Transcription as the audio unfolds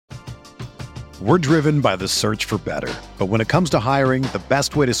We're driven by the search for better. But when it comes to hiring, the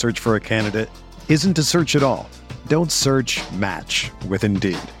best way to search for a candidate isn't to search at all. Don't search, match with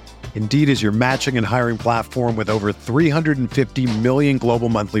Indeed. Indeed is your matching and hiring platform with over 350 million global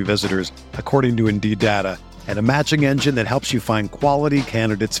monthly visitors, according to Indeed data, and a matching engine that helps you find quality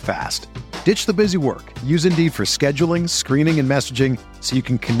candidates fast. Ditch the busy work. Use Indeed for scheduling, screening, and messaging so you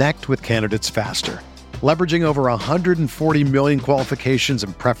can connect with candidates faster. Leveraging over 140 million qualifications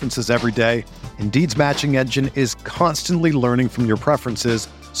and preferences every day, Indeed's matching engine is constantly learning from your preferences,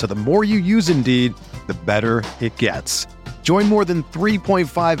 so the more you use Indeed, the better it gets. Join more than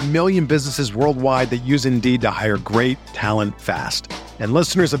 3.5 million businesses worldwide that use Indeed to hire great talent fast. And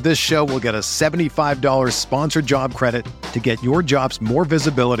listeners of this show will get a $75 sponsored job credit to get your jobs more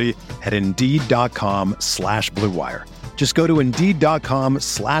visibility at Indeed.com/Blue Wire. Just go to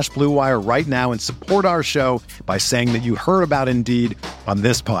Indeed.com/Blue Wire right now and support our show by saying that you heard about Indeed on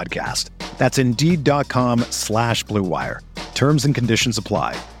this podcast. That's Indeed.com/Blue Wire. Terms and conditions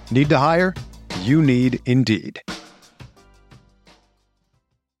apply. Need to hire? You need Indeed.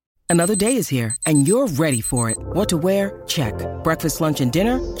 Another day is here, and you're ready for it. What to wear? Check. Breakfast, lunch, and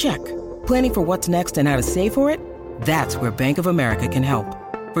dinner? Check. Planning for what's next and how to save for it? That's where Bank of America can help.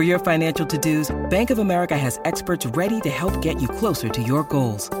 For your financial to-dos, Bank of America has experts ready to help get you closer to your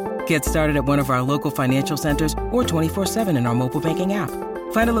goals. Get started at one of our local financial centers or 24/7 in our mobile banking app.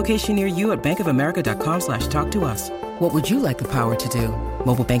 Find a location near you at bankofamerica.com/talktous. What would you like the power to do?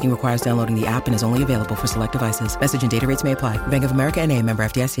 Mobile banking requires downloading the app and is only available for select devices. Message and data rates may apply. Bank of America N.A., member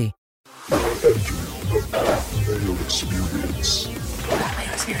FDIC. Enter the Pat Mayo Experience. Pat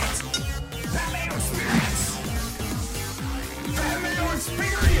Mayo Experience. Pat Mayo Experience. Pat Mayo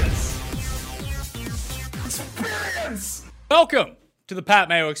Experience. Experience. Welcome to the Pat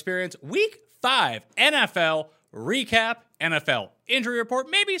Mayo Experience, Week 5 NFL recap, NFL injury report,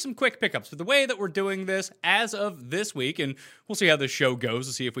 maybe some quick pickups for the way that we're doing this as of this week, and we'll see how this show goes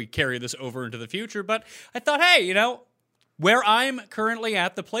to see if we carry this over into the future. But I thought, hey, where I'm currently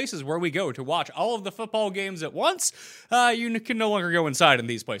at, the places where we go to watch all of the football games at once, you can no longer go inside in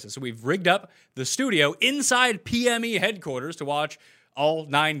these places. So we've rigged up the studio inside PME headquarters to watch all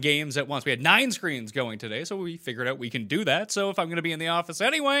 9 games at once. We had 9 screens going today, so we figured out we can do that. So if I'm going to be in the office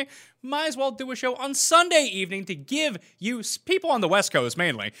anyway, might as well do a show on Sunday evening to give you, people on the West Coast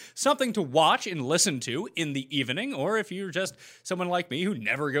mainly, something to watch and listen to in the evening. Or if you're just someone like me who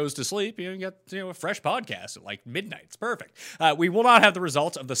never goes to sleep, you get a fresh podcast at like midnight. It's perfect. We will not have the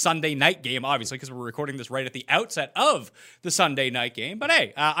results of the Sunday night game, obviously, because we're recording this right at the outset of the Sunday night game. But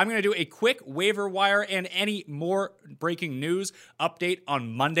hey, I'm going to do a quick waiver wire and any more breaking news update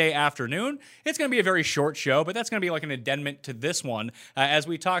on Monday afternoon. It's going to be a very short show, but that's going to be like an addendum to this one as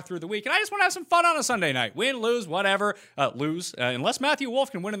we talk through the week. And I just want to have some fun on a Sunday night. Win, lose, whatever. Unless Matthew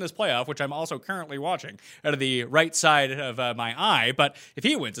Wolf can win in this playoff, which I'm also currently watching out of the right side of my eye. But if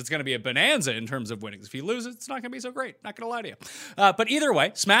he wins, it's going to be a bonanza in terms of winnings. If he loses, it's not going to be so great. Not going to lie to you. But either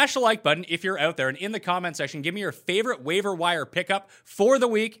way, smash the like button if you're out there. And in the comment section, give me your favorite waiver wire pickup for the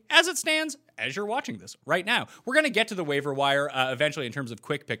week as it stands as you're watching this right now. We're going to get to the waiver wire eventually in terms of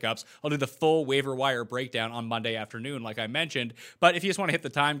quick pickups. I'll do the full waiver wire breakdown on Monday afternoon, like I mentioned. But if you just want to hit the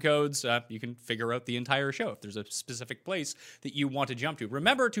time codes, you can figure out the entire show if there's a specific place that you want to jump to.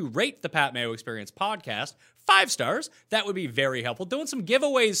 Remember to rate the Pat Mayo Experience podcast 5 stars. That would be very helpful. Doing some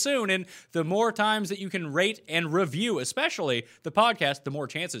giveaways soon, and the more times that you can rate and review, especially the podcast, the more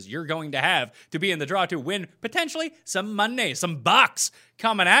chances you're going to have to be in the draw to win potentially some money, some bucks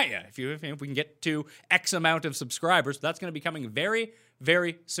coming at you. If we can get to X amount of subscribers, that's going to be coming very,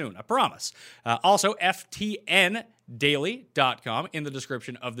 very soon. I promise. Also, FTNdaily.com in the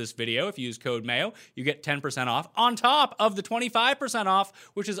description of this video. If you use code MAYO, you get 10% off on top of the 25%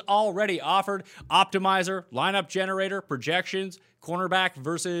 off, which is already offered. Optimizer, lineup generator, projections, cornerback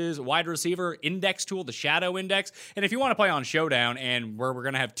versus wide receiver index tool, the Shadow Index. And if you want to play on Showdown, and where we're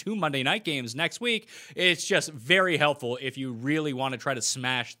going to have 2 Monday night games next week, it's just very helpful if you really want to try to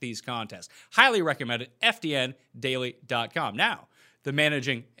smash these contests. Highly recommend it, FTNdaily.com. Now, the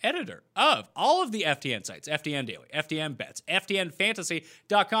managing editor of all of the FTN sites, FTN Daily, FTN Bets,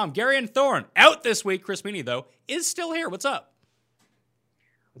 FTNFantasy.com, Gary and Thorne, out this week. Chris Meany, though, is still here. What's up?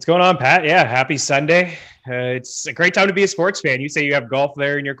 What's going on, Pat? Yeah, happy Sunday. It's a great time to be a sports fan. You say you have golf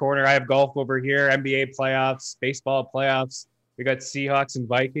there in your corner. I have golf over here, NBA playoffs, baseball playoffs. We got Seahawks and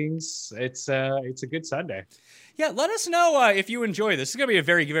Vikings. It's a good Sunday. Yeah, let us know if you enjoy this. This is going to be a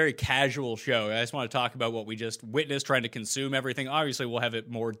very, very casual show. I just want to talk about what we just witnessed, trying to consume everything. Obviously, we'll have it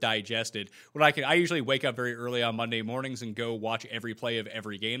more digested. I usually wake up very early on Monday mornings and go watch every play of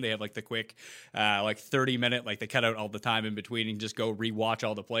every game. They have like the quick, 30-minute, like they cut out all the time in between and just go rewatch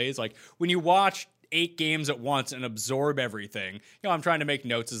all the plays. Like when you watch 8 games at once and absorb everything. I'm trying to make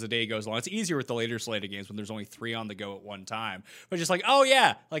notes as the day goes along. It's easier with the later slate of games when there's only 3 on the go at one time. But just like, oh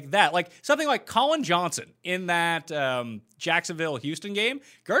yeah, like that. Like something like Colin Johnson in that Jacksonville-Houston game.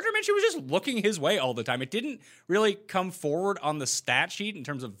 Gardner Minshew was just looking his way all the time. It didn't really come forward on the stat sheet in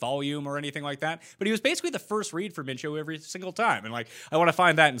terms of volume or anything like that. But he was basically the first read for Minshew every single time. And I want to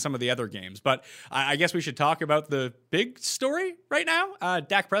find that in some of the other games. But I guess we should talk about the big story right now.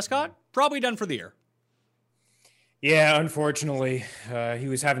 Dak Prescott, probably done for the year. Yeah, unfortunately, he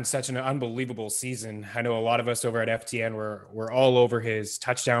was having such an unbelievable season. I know a lot of us over at FTN were all over his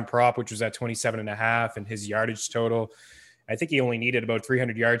touchdown prop, which was at 27.5, and his yardage total. I think he only needed about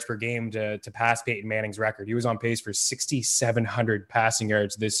 300 yards per game to pass Peyton Manning's record. He was on pace for 6,700 passing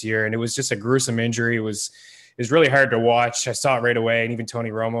yards this year, and it was just a gruesome injury. It was really hard to watch. I saw it right away, and even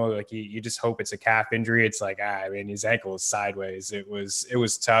Tony Romo, like you just hope it's a calf injury. It's like, his ankle is sideways. It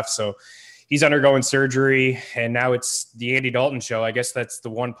was tough. So he's undergoing surgery, and now it's the Andy Dalton show. I guess that's the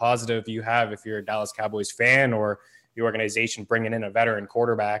one positive you have if you're a Dallas Cowboys fan or the organization bringing in a veteran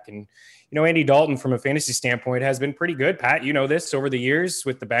quarterback. And, Andy Dalton, from a fantasy standpoint, has been pretty good. Pat, you know this over the years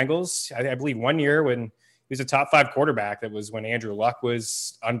with the Bengals. I believe one year when he was a top 5 quarterback, that was when Andrew Luck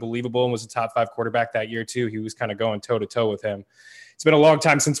was unbelievable and was a top 5 quarterback that year too. He was kind of going toe-to-toe with him. It's been a long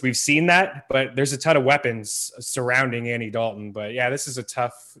time since we've seen that, but there's a ton of weapons surrounding Andy Dalton. But yeah, this is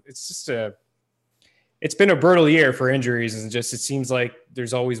it's been a brutal year for injuries, and it seems like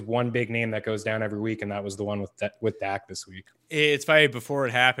there's always one big name that goes down every week, and that was the one with Dak this week. It's funny, before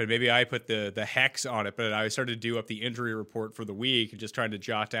it happened, maybe I put the hex on it, but I started to do up the injury report for the week and just trying to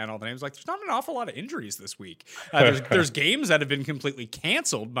jot down all the names. Like, there's not an awful lot of injuries this week. There's games that have been completely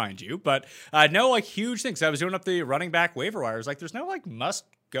canceled, mind you, but no huge things. I was doing up the running back waiver wires. Like, there's no must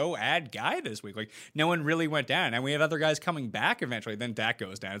go add guy this week. Like, no one really went down, and we have other guys coming back eventually. Then Dak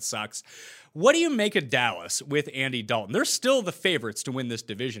goes down. It sucks. What do you make of Dallas with Andy Dalton? They're still the favorites to win this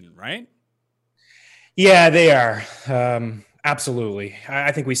division, right? Yeah, they are. Absolutely.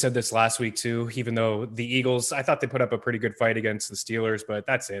 I think we said this last week too, even though the Eagles, I thought they put up a pretty good fight against the Steelers, but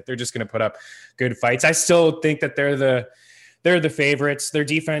that's it. They're just going to put up good fights. I still think that they're the favorites. Their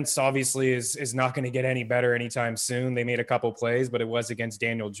defense obviously is not going to get any better anytime soon. They made a couple plays, but it was against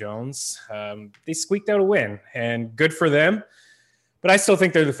Daniel Jones. They squeaked out a win, and good for them. But I still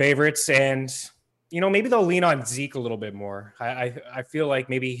think they're the favorites, and maybe they'll lean on Zeke a little bit more. I feel like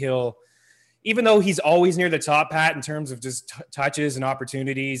maybe he'll, even though he's always near the top, Pat, in terms of just touches and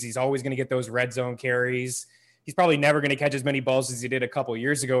opportunities, he's always going to get those red zone carries. He's probably never going to catch as many balls as he did a couple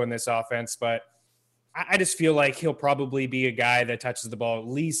years ago in this offense, but I just feel like he'll probably be a guy that touches the ball at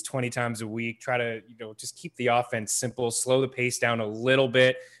least 20 times a week, try to, just keep the offense simple, slow the pace down a little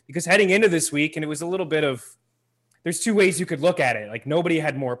bit, because heading into this week, and it was a little bit of, there's 2 ways you could look at it. Like, nobody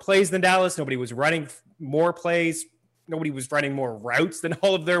had more plays than Dallas. Nobody was running more plays. Nobody was running more routes than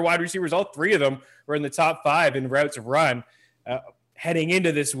all of their wide receivers. All 3 of them were in the top 5 in routes run heading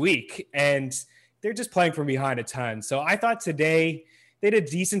into this week. And they're just playing from behind a ton. So I thought today they did a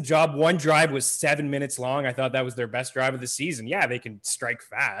decent job. One drive was 7 minutes long. I thought that was their best drive of the season. Yeah, they can strike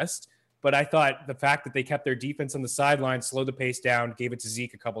fast. But I thought the fact that they kept their defense on the sideline, slowed the pace down, gave it to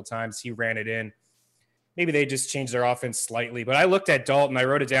Zeke a couple times. He ran it in. Maybe they just changed their offense slightly. But I looked at Dalton. I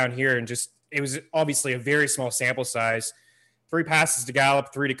wrote it down here, and it was obviously a very small sample size. 3 passes to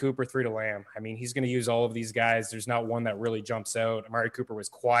Gallup, 3 to Cooper, 3 to Lamb. I mean, he's going to use all of these guys. There's not one that really jumps out. Amari Cooper was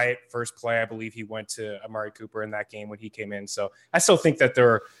quiet. First play, I believe he went to Amari Cooper in that game when he came in. So I still think that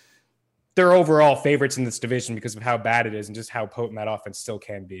they're overall favorites in this division because of how bad it is and just how potent that offense still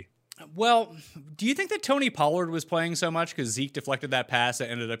can be. Well, do you think that Tony Pollard was playing so much because Zeke deflected that pass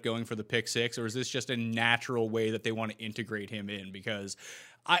that ended up going for the pick 6, or is this just a natural way that they want to integrate him in? Because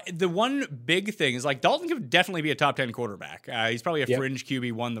the one big thing is, Dalton could definitely be a top 10 quarterback. He's probably a fringe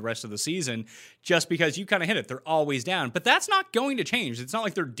QB1 the rest of the season, just because you kind of hit it. They're always down, but that's not going to change. It's not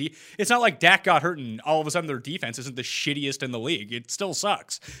like it's not like Dak got hurt and all of a sudden their defense isn't the shittiest in the league. It still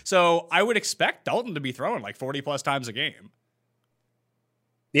sucks. So I would expect Dalton to be throwing 40 plus times a game.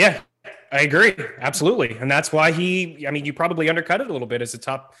 Yeah, I agree. Absolutely. And that's why you probably undercut it a little bit as a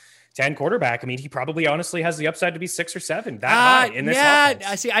top 10 quarterback. I mean, he probably honestly has the upside to be 6 or 7 that high in this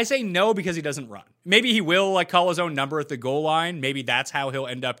offense. I say no because he doesn't run. Maybe he will like call his own number at the goal line. Maybe that's how he'll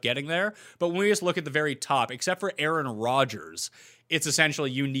end up getting there. But when we just look at the very top, except for Aaron Rodgers, it's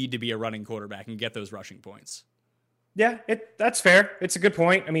essentially you need to be a running quarterback and get those rushing points. Yeah, that's fair. It's a good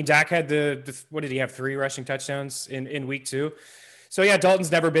point. I mean, Dak had the what did he have? 3 rushing touchdowns in week 2. So yeah,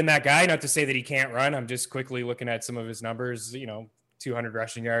 Dalton's never been that guy. Not to say that he can't run. I'm just quickly looking at some of his numbers. 200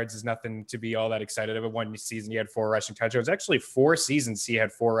 rushing yards is nothing to be all that excited about. One season he had 4 rushing touchdowns. Actually, 4 seasons he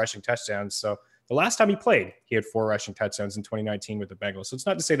had 4 rushing touchdowns. So the last time he played, he had 4 rushing touchdowns in 2019 with the Bengals. So it's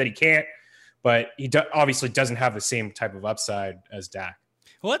not to say that he can't, but he obviously doesn't have the same type of upside as Dak.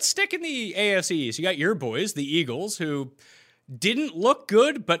 Well, let's stick in the AFC. So you got your boys, the Eagles, who didn't look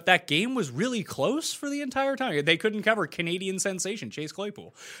good, but that game was really close for the entire time. They couldn't cover Canadian sensation Chase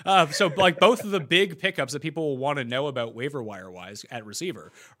Claypool. So like both of the big pickups that people will want to know about waiver wire wise at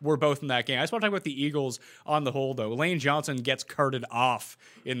receiver were both in that game. I just want to talk about the Eagles on the whole, though. Lane Johnson gets carted off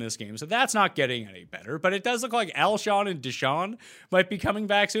in this game, so that's not getting any better. But it does look like Alshon and Deshaun might be coming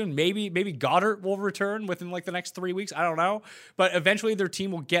back soon. Maybe Goddard will return within like the next 3 weeks. I don't know. But eventually their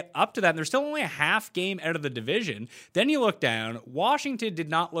team will get up to that. And they're still only a half game out of the division. Then you look down. Washington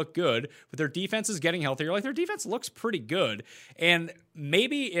did not look good, but their defense is getting healthier. Like their defense looks pretty good. And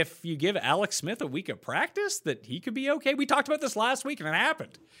maybe if you give Alex Smith a week of practice, that he could be okay. We talked about this last week and it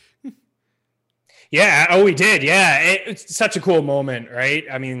happened. Yeah. Oh, we did. Yeah. It's such a cool moment, right?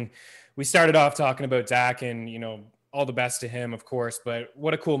 I mean, we started off talking about Dak and, all the best to him, of course, but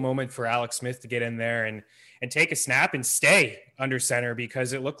what a cool moment for Alex Smith to get in there and take a snap and stay under center,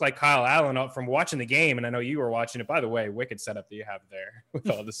 because it looked like Kyle Allen from watching the game. And I know you were watching it, by the way, wicked setup that you have there with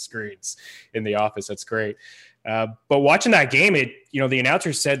all the screens in the office. That's great. But watching that game, the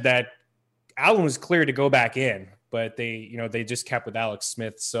announcer said that Allen was clear to go back in, but they just kept with Alex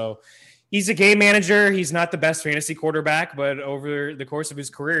Smith. So he's a game manager. He's not the best fantasy quarterback, but over the course of his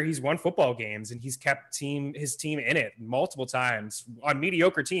career, he's won football games and he's kept his team in it multiple times on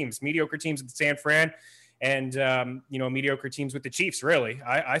mediocre teams at San Fran. And, mediocre teams with the Chiefs, really,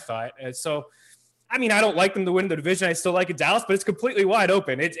 I thought. So, I mean, I don't like them to win the division. I still like it, Dallas, but it's completely wide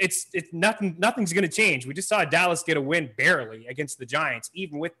open. It's nothing's going to change. We just saw Dallas get a win barely against the Giants.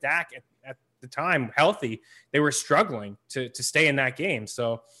 Even with Dak at the time healthy, they were struggling to stay in that game.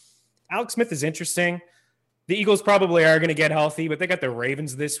 So Alex Smith is interesting. The Eagles probably are going to get healthy, but they got the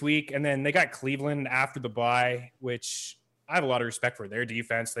Ravens this week. And then they got Cleveland after the bye, which I have a lot of respect for their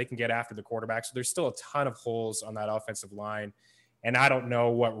defense. They can get after the quarterback. So there's still a ton of holes on that offensive line. And I don't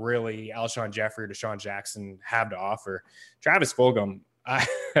know what really Alshon Jeffrey or Deshaun Jackson have to offer. Travis Fulgham,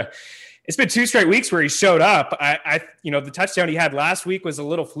 it's been 2 straight weeks where he showed up. The touchdown he had last week was a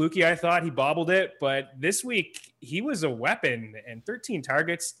little fluky. I thought he bobbled it, but this week he was a weapon, and 13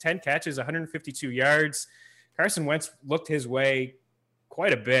 targets, 10 catches, 152 yards. Carson Wentz looked his way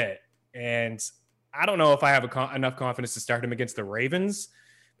quite a bit. And I don't know if I have enough confidence to start him against the Ravens,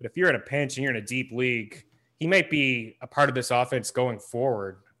 but if you're in a pinch and you're in a deep league, he might be a part of this offense going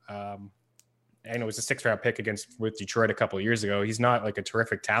forward. I know it was a 6th-round pick with Detroit a couple of years ago. He's not like a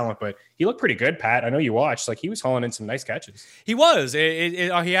terrific talent, but he looked pretty good, Pat. I know you watched. Like, he was hauling in some nice catches. He was. He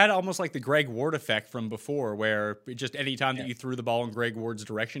had almost like the Greg Ward effect from before, where just any time that you threw the ball in Greg Ward's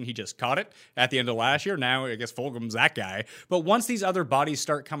direction, he just caught it at the end of last year. Now, I guess Fulgham's that guy. But once these other bodies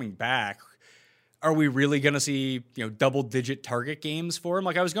start coming back, are we really going to see, double-digit target games for him?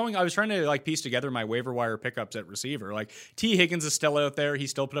 Like I was trying to piece together my waiver wire pickups at receiver. Like T. Higgins is still out there. He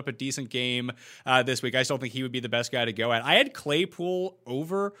still put up a decent game this week. I still think he would be the best guy to go at. I had Claypool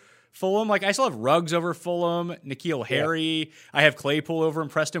over Fulham. Like I still have Ruggs over Fulham, N'Keal Harry. I have Claypool over him,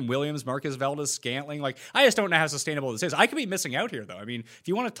 Preston Williams, Marcus Valdez-Scantling. Like I just don't know how sustainable this is. I could be missing out here though. I mean, if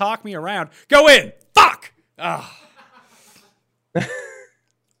you want to talk me around, go in. Fuck.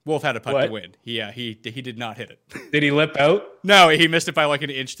 Wolf had a putt to win. He did not hit it. Did he lip out? No, he missed it by like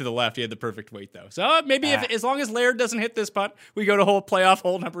an inch to the left. He had the perfect weight though. So maybe if as long as Laird doesn't hit this putt, we go to playoff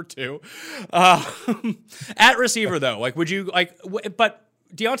hole number 2. At receiver though, but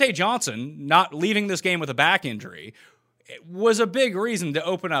Deontay Johnson not leaving this game with a back injury was a big reason to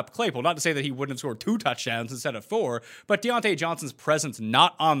open up Claypool. Not to say that he wouldn't have scored 2 touchdowns instead of 4, but Deontay Johnson's presence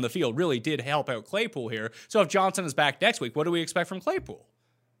not on the field really did help out Claypool here. So if Johnson is back next week, what do we expect from Claypool?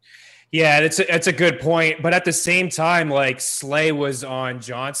 Yeah, it's a good point. But at the same time, Slay was on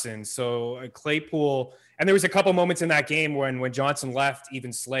Johnson. So Claypool, and there was a couple moments in that game when Johnson left,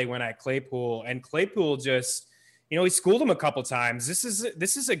 even Slay went at Claypool. And Claypool just, he schooled him a couple times. This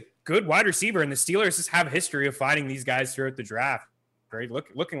is a good wide receiver, and the Steelers just have a history of finding these guys throughout the draft, right?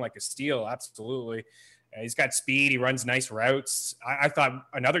 Looking like a steal, absolutely. He's got speed. He runs nice routes. I thought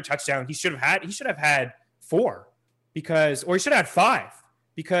another touchdown he should have had 4 or he should have had 5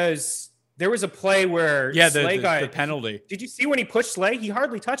 because there was a play where Slay the penalty. Did you see when he pushed Slay? He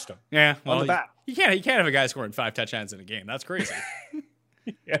hardly touched him. Yeah, on the back. You can't have a guy scoring 5 touchdowns in a game. That's crazy.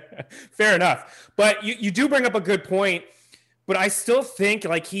 Yeah, fair enough. But you do bring up a good point. But I still think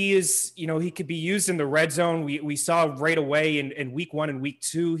like he is, he could be used in the red zone. We saw right away in week 1 and week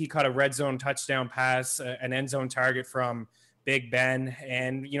 2, he caught a red zone touchdown pass, an end zone target from Big Ben.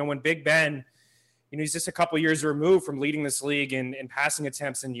 And, when Big Ben, he's just a couple years removed from leading this league in passing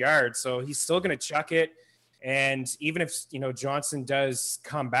attempts and yards. So he's still going to chuck it. And even if, Johnson does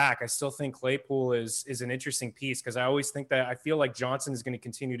come back, I still think Claypool is an interesting piece because I feel like Johnson is going to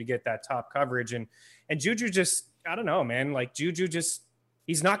continue to get that top coverage. And Juju just, I don't know, man. Like Juju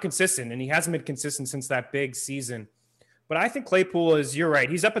he's not consistent and he hasn't been consistent since that big season. But I think Claypool you're right.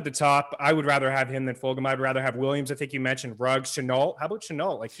 He's up at the top. I would rather have him than Fulgham. I'd rather have Williams. I think you mentioned Ruggs, Shenault. How about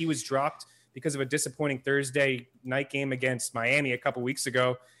Shenault? Like he was dropped because of a disappointing Thursday night game against Miami a couple weeks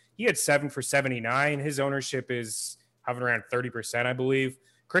ago. He had 7 for 79. His ownership is hovering around 30%, I believe.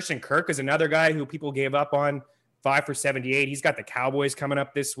 Christian Kirk is another guy who people gave up on, 5 for 78. He's got the Cowboys coming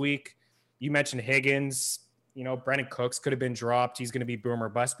up this week. You mentioned Higgins. Brandon Cooks could have been dropped. He's going to be boom or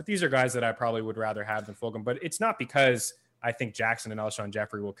bust. But these are guys that I probably would rather have than Fulgham. But it's not because I think Jackson and Alshon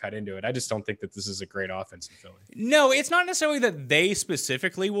Jeffrey will cut into it. I just don't think that this is a great offense in Philly. No, it's not necessarily that they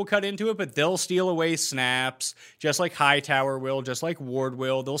specifically will cut into it, but they'll steal away snaps, just like Hightower will, just like Ward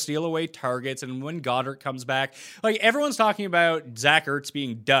will. They'll steal away targets, and when Goddard comes back, like everyone's talking about Zach Ertz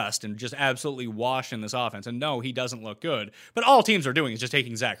being dust and just absolutely washed in this offense, and no, he doesn't look good. But all teams are doing is just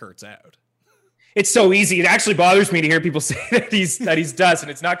taking Zach Ertz out. It's so easy. It actually bothers me to hear people say that he's dust,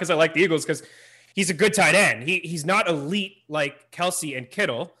 and it's not because I like the Eagles, because he's a good tight end. He's not elite like Kelsey and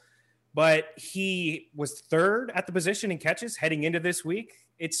Kittle, but he was 3rd at the position in catches heading into this week.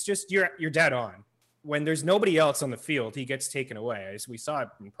 It's just you're dead on. When there's nobody else on the field, he gets taken away. As we saw it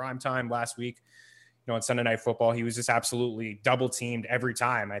in prime time last week, on Sunday Night Football, he was just absolutely double teamed every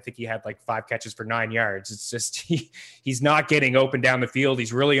time. I think he had like 5 catches for 9 yards. It's just he's not getting open down the field.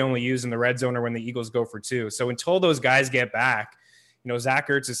 He's really only used in the red zone or when the Eagles go for 2. So until those guys get back, Zach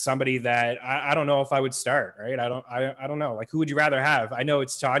Ertz is somebody that I don't know if I would start, right? I don't know. Like, who would you rather have? I know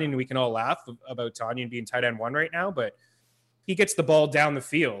it's Tonyan, and we can all laugh about Tonyan being tight end 1 right now, but he gets the ball down the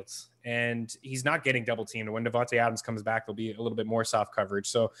field and he's not getting double teamed. When Devontae Adams comes back, there'll be a little bit more soft coverage.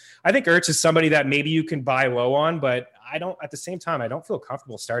 So I think Ertz is somebody that maybe you can buy low on, but at the same time, I don't feel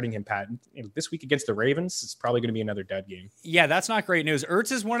comfortable starting him, Pat. This week against the Ravens, it's probably going to be another dud game. Yeah, that's not great news.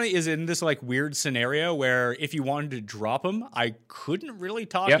 Ertz is in this like weird scenario where if you wanted to drop him, I couldn't really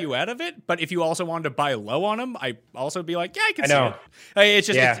talk you out of it. But if you also wanted to buy low on him, I also be like, yeah, I can see it. It's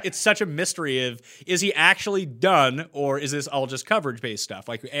just, it's such a mystery of, is he actually done or is this all just coverage based stuff?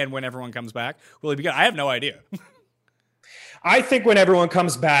 Like, and when everyone comes back, will he be good? I have no idea. I think when everyone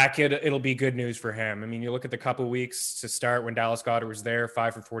comes back, it'll be good news for him. I mean, you look at the couple weeks to start when Dallas Goedert was there,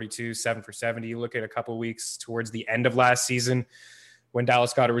 5 for 42, 7 for 70. You look at a couple weeks towards the end of last season when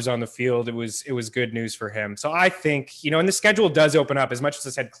Dallas Goedert was on the field, it was good news for him. So I think, and the schedule does open up as much as I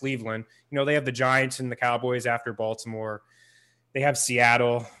said Cleveland. They have the Giants and the Cowboys after Baltimore. They have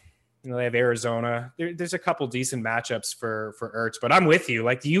Seattle. They have Arizona. There's a couple decent matchups for Ertz, but I'm with you.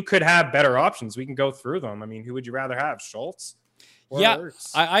 Like, you could have better options. We can go through them. I mean, who would you rather have, Schultz or Ertz?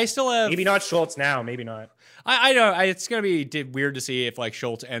 I still have... Maybe not Schultz now, maybe not. I know it's going to be weird to see if like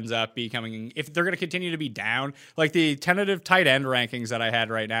Schultz ends up becoming, if they're going to continue to be down. Like the tentative tight end rankings that I had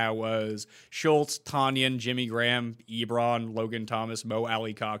right now was Schultz, Tonyan, Jimmy Graham, Ebron, Logan Thomas, Mo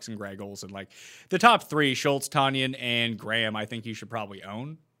Alley Cox, and Greg Olsen. Like the top 3, Schultz, Tonyan, and Graham, I think you should probably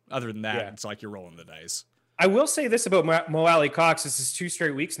own. Other than that, It's like you're rolling the dice. I will say this about Mo Alley Cox. This is 2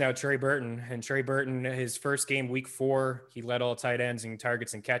 straight weeks now, Trey Burton. And Trey Burton, his first game, week 4, he led all tight ends in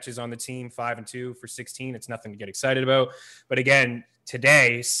targets and catches on the team, 5 and 2 for 16. It's nothing to get excited about. But again,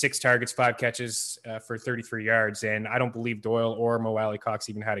 today, 6 targets, 5 catches for 33 yards. And I don't believe Doyle or Mo Alley Cox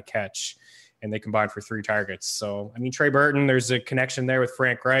even had a catch. And they combined for 3 targets. So, I mean, Trey Burton, there's a connection there with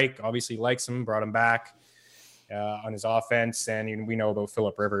Frank Reich. Obviously likes him, brought him back on his offense. And we know about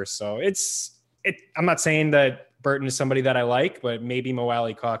Phillip Rivers. So I'm not saying that Burton is somebody that I like, but maybe Mo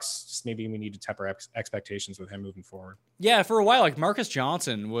Alley Cox, just maybe we need to temper expectations with him moving forward. Yeah, for a while, like Marcus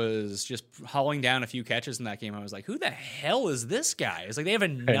Johnson was just hauling down a few catches in that game. I was like, who the hell is this guy? It's like they have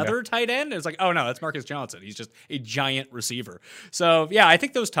another tight end. It's like, oh no, that's Marcus Johnson. He's just a giant receiver. So yeah, I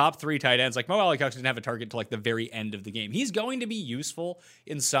think those top 3 tight ends, like Mo Alley Cox didn't have a target until like the very end of the game. He's going to be useful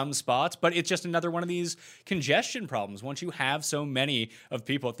in some spots, but it's just another one of these congestion problems. Once you have so many of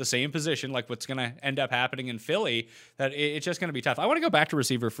people at the same position, like what's going to end up happening in Philly, that it's just going to be tough. I want to go back to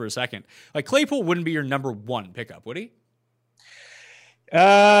receiver for a second. Like Claypool wouldn't be your number 1 pickup, would he?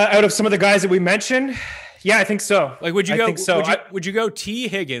 Out of some of the guys that we mentioned, yeah, I think so. Like, would you go? Would you go T.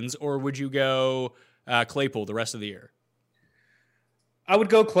 Higgins or would you go Claypool the rest of the year? I would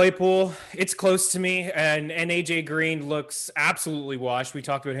go Claypool. It's close to me, and AJ Green looks absolutely washed. We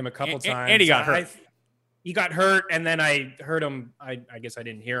talked about him a couple times, and he got hurt. He got hurt, and then I heard him. I guess I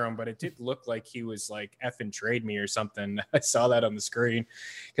didn't hear him, but it did look like he was like effing trade me or something. I saw that on the screen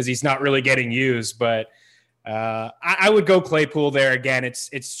because he's not really getting used, but. I would go Claypool there again. It's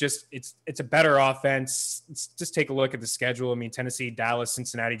a better offense. Just take a look at the schedule. I mean, Tennessee, Dallas,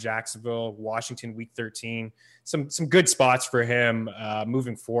 Cincinnati, Jacksonville, Washington, week 13. Some good spots for him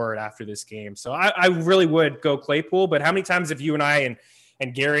moving forward after this game. So I really would go Claypool. But how many times have you and I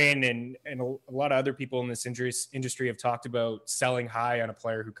and Gary and a lot of other people in this industry have talked about selling high on a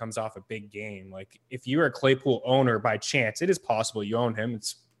player who comes off a big game? Like if you're a Claypool owner by chance, it is possible you own him.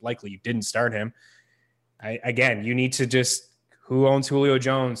 It's likely you didn't start him. Again, you need to just who owns Julio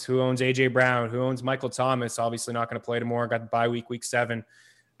Jones, who owns AJ Brown, who owns Michael Thomas. Obviously, not going to play tomorrow. Got the bye week 7.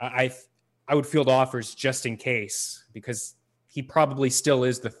 I would field offers just in case because he probably still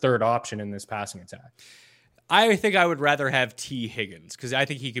is the 3rd option in this passing attack. I think I would rather have T. Higgins because I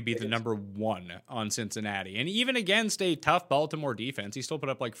think he could be the number 1 on Cincinnati. And even against a tough Baltimore defense, he still put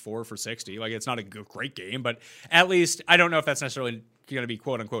up like 4 for 60. Like it's not a great game, but at least I don't know if that's necessarily going to be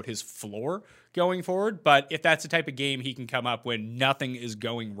quote unquote his floor going forward. But if that's the type of game he can come up when nothing is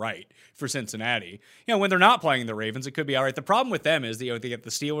going right for Cincinnati, when they're not playing the Ravens, it could be all right. The problem with them is they get the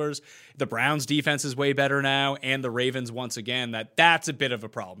Steelers, the Browns defense is way better now, and the Ravens once again. That's a bit of a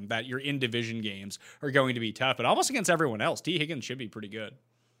problem that your in division games are going to be tough, but almost against everyone else, T. Higgins should be pretty good.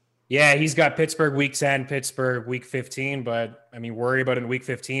 Yeah, he's got Pittsburgh week 10, Pittsburgh week 15, but I mean, worry about it in week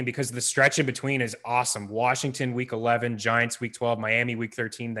 15 because the stretch in between is awesome. Washington week 11, Giants week 12, Miami week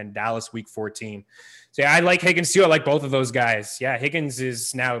 13, then Dallas week 14. So yeah, I like Higgins too. I like both of those guys. Yeah, Higgins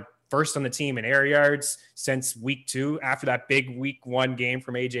is now first on the team in air yards since week 2. After that big week 1 game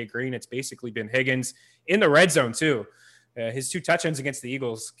from AJ Green, it's basically been Higgins in the red zone too. His 2 touchdowns against the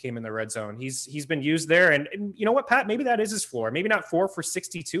Eagles came in the red zone. He's been used there. And you know what, Pat? Maybe that is his floor. Maybe not 4 for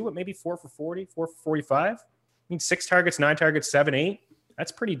 62, but maybe 4 for 40, 4 for 45. I mean, 6 targets, 9 targets, 7, 8.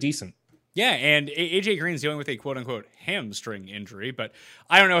 That's pretty decent. Yeah, and AJ Green's dealing with a quote-unquote hamstring injury, but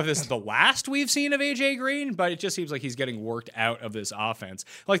I don't know if this is the last we've seen of AJ Green, but it just seems like he's getting worked out of this offense.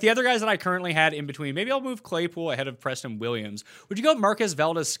 Like the other guys that I currently had in between, maybe I'll move Claypool ahead of Preston Williams. Would you go Marcus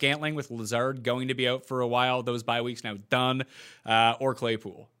Valdes-Scantling with Lazard going to be out for a while, those bye weeks now done, or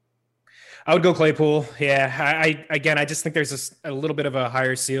Claypool? I would go Claypool. Yeah, I just think there's a little bit of a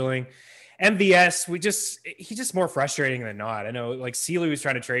higher ceiling. MVS, he's just more frustrating than not. I know, like, Sealy was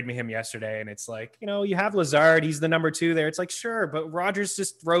trying to trade me him yesterday, and it's like, you have Lazard, he's the number 2 there. It's like, sure, but Rodgers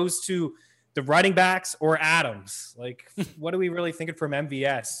just throws to the running backs or Adams. Like, what are we really thinking from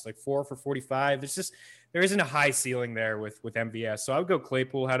MVS? Like 4 for 45. There isn't a high ceiling there with MVS. So I would go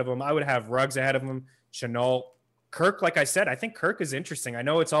Claypool ahead of him. I would have Ruggs ahead of him, Shenault. Kirk, like I said, I think Kirk is interesting. I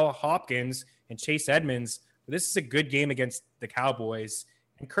know it's all Hopkins and Chase Edmonds, but this is a good game against the Cowboys.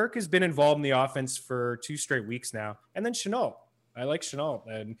 And Kirk has been involved in the offense for 2 straight weeks now. And then Shenault. I like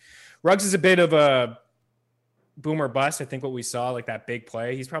Shenault. And Ruggs is a bit of a boomer bust. I think what we saw, like that big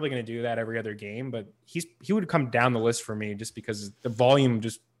play, he's probably going to do that every other game. But he would come down the list for me just because the volume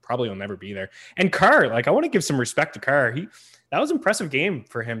just probably will never be there. And Carr, like, I want to give some respect to Carr. That was an impressive game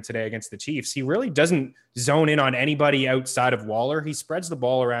for him today against the Chiefs. He really doesn't zone in on anybody outside of Waller. He spreads the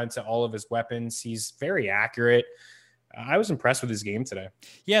ball around to all of his weapons. He's very accurate. I was impressed with his game today.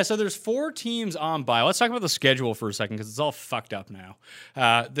 Yeah, so there's 4 teams on bye. Let's talk about the schedule for a second because it's all fucked up now.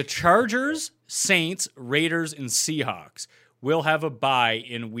 The Chargers, Saints, Raiders, and Seahawks will have a bye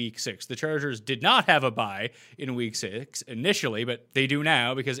in week 6. The Chargers did not have a bye in week 6 initially, but they do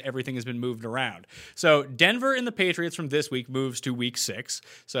now because everything has been moved around. So Denver and the Patriots from this week moves to week 6.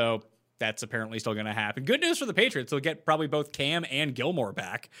 So that's apparently still going to happen. Good news for the Patriots. They'll get probably both Cam and Gilmore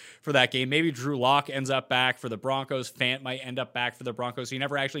back for that game. Maybe Drew Lock ends up back for the Broncos. Fant might end up back for the Broncos. So you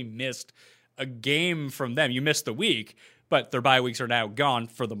never actually missed a game from them. You missed the week, but their bye weeks are now gone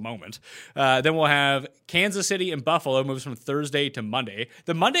for the moment. Then we'll have Kansas City and Buffalo moves from Thursday to Monday.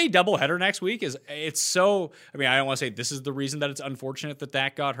 The Monday doubleheader next week I don't want to say this is the reason that it's unfortunate that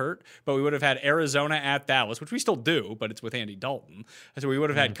Dak got hurt, but we would have had Arizona at Dallas, which we still do, but it's with Andy Dalton. So we would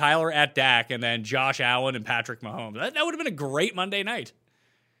have had Kyler at Dak and then Josh Allen and Patrick Mahomes. That would have been a great Monday night.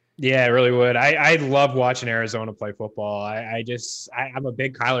 Yeah, it really would. I love watching Arizona play football. I'm a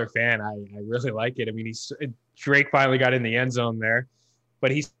big Kyler fan. I really like it. I mean, Drake finally got in the end zone there,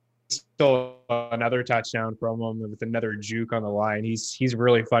 but he stole another touchdown from him with another juke on the line. He's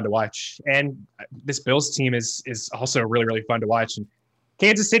really fun to watch. And this Bills team is also really, really fun to watch. And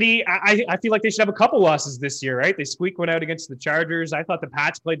Kansas City, I feel like they should have a couple losses this year, right? They squeaked one out against the Chargers. I thought the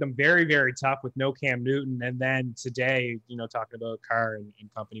Pats played them very, very tough with no Cam Newton. And then today, talking about Carr and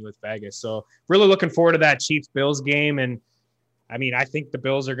company with Vegas. So really looking forward to that Chiefs-Bills game. And I mean, I think the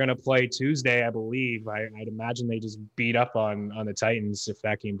Bills are going to play Tuesday, I believe. I'd imagine they just beat up on the Titans if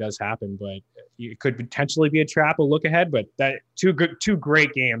that game does happen. But it could potentially be a trap, a look ahead. But that two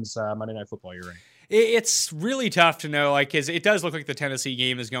great games Monday Night Football, you're right. It's really tough to know, because it does look like the Tennessee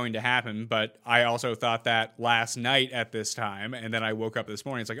game is going to happen, but I also thought that last night at this time, and then I woke up this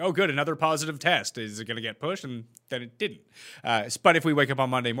morning, it's like, oh, good, another positive test. Is it going to get pushed? And then it didn't. But if we wake up on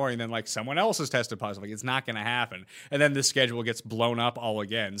Monday morning, then someone else has tested positive. It's not going to happen. And then the schedule gets blown up all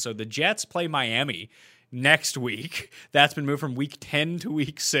again. So the Jets play Miami next week. That's been moved from week 10 to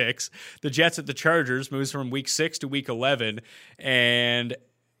week 6. The Jets at the Chargers moves from week 6 to week 11, and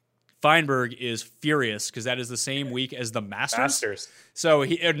Feinberg is furious because that is the same week as the Masters. So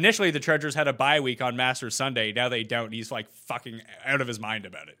initially the Chargers had a bye week on Masters Sunday. Now they don't. He's fucking out of his mind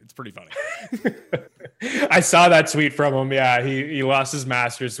about it. It's pretty funny. I saw that tweet from him. Yeah, he lost his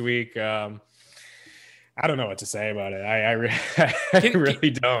Masters week. I don't know what to say about it. I really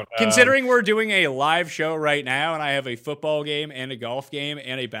don't. Considering we're doing a live show right now and I have a football game and a golf game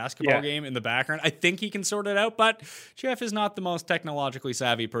and a basketball game in the background, I think he can sort it out, but Jeff is not the most technologically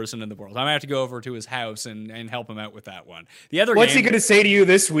savvy person in the world. I'm going to have to go over to his house and help him out with that one. What's he going to say to you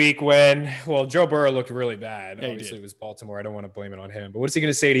this week when, Joe Burrow looked really bad. Obviously, it was Baltimore. I don't want to blame it on him. But what's he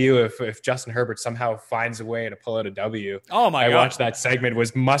going to say to you if Justin Herbert somehow finds a way to pull out a W? Oh, my God. I watched that segment. It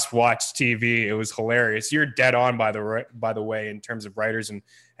was must-watch TV. It was hilarious. You're dead on, by the way, in terms of writers and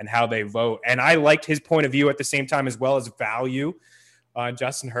how they vote. And I liked his point of view at the same time, as well as value on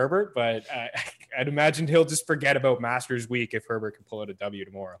Justin Herbert. But I'd imagine he'll just forget about Masters week if Herbert can pull out a W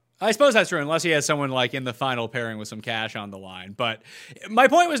tomorrow. I suppose that's true, unless he has someone in the final pairing with some cash on the line. But my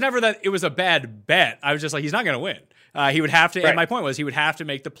point was never that it was a bad bet. I was just he's not going to win. He would have to, right. And my point was he would have to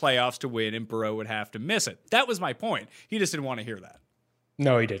make the playoffs to win, and Burrow would have to miss it. That was my point. He just didn't want to hear that.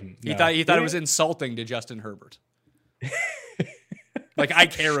 No, he didn't. He thought it was insulting to Justin Herbert. I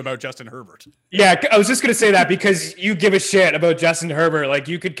care about Justin Herbert. Yeah, I was just going to say that because you give a shit about Justin Herbert.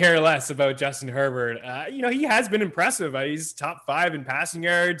 You could care less about Justin Herbert. He has been impressive. He's top 5 in passing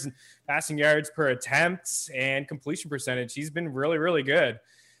yards per attempt and completion percentage. He's been really, really good.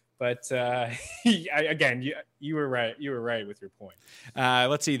 But again, you were right. You were right with your point.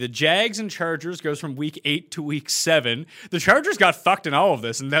 Let's see. The Jags and Chargers goes from week 8 to week 7. The Chargers got fucked in all of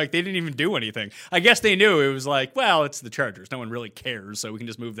this, and they didn't even do anything. I guess they knew it was it's the Chargers. No one really cares, so we can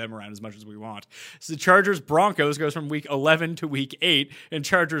just move them around as much as we want. So the Chargers Broncos goes from week 11 to week 8, and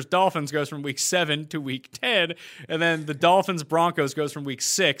Chargers Dolphins goes from week 7 to week 10, and then the Dolphins Broncos goes from week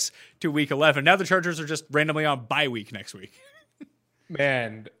 6 to week 11. Now the Chargers are just randomly on bye week next week.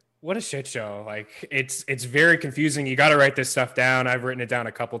 Man. What a shit show. It's very confusing. You got to write this stuff down. I've written it down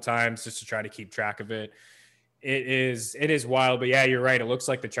a couple times just to try to keep track of it. It is wild, but yeah, you're right. It looks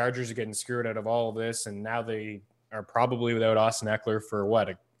like the Chargers are getting screwed out of all of this. And now they are probably without Austin Eckler for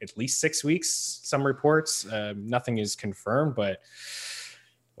at least 6 weeks. Some reports, nothing is confirmed, but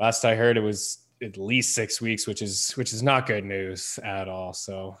last I heard it was at least 6 weeks, which is not good news at all.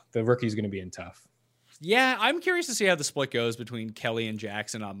 So the rookie's going to be in tough. Yeah, I'm curious to see how the split goes between Kelly and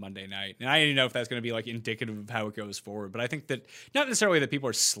Jackson on Monday night. And I don't even know if that's going to be indicative of how it goes forward. But I think that not necessarily that people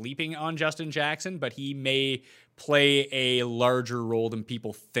are sleeping on Justin Jackson, but he may play a larger role than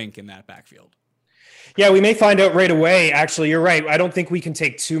people think in that backfield. Yeah, we may find out right away. Actually, you're right. I don't think we can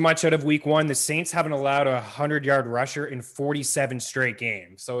take too much out of week 1. The Saints haven't allowed a 100-yard rusher in 47 straight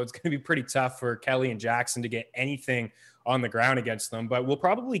games. So it's going to be pretty tough for Kelly and Jackson to get anything on the ground against them, but we'll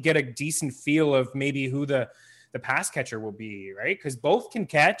probably get a decent feel of maybe who the pass catcher will be, right? Because both can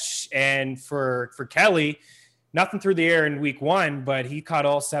catch, and for Kelly, Nothing through the air in week 1, but he caught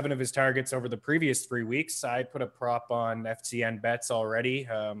all 7 of his targets over the previous 3 weeks. I put a prop on FTN bets already.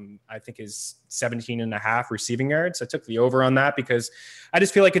 I think his 17.5 receiving yards. I took the over on that because I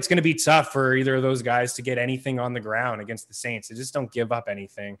just feel like it's going to be tough for either of those guys to get anything on the ground against the Saints. They just don't give up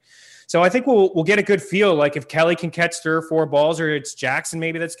anything. So I think we'll get a good feel. Like if Kelly can catch 3 or 4 balls, or it's Jackson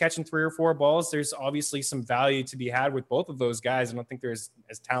maybe that's catching 3 or 4 balls, there's obviously some value to be had with both of those guys. I don't think they're as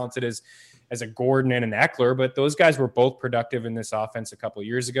talented as a Gordon and an Eckler, but those guys were both productive in this offense a couple of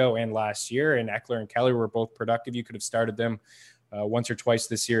years ago and last year, and Eckler and Kelly were both productive. You could have started them once or twice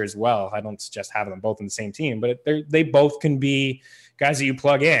this year as well. I don't suggest having them both in the same team, but they both can be guys that you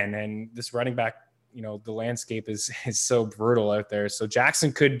plug in, and this running back, the landscape is so brutal out there. So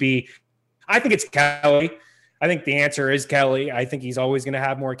Jackson could be, I think it's Kelly. I think the answer is Kelly. I think he's always going to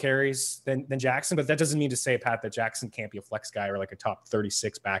have more carries than Jackson, but that doesn't mean to say, Pat, that Jackson can't be a flex guy or like a top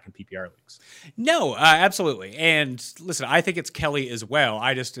 36 back in PPR leagues. No, absolutely. And listen, I think it's Kelly as well.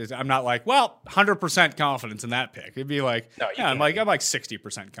 I'm not like, 100% confidence in that pick. It'd be like, no, I'm like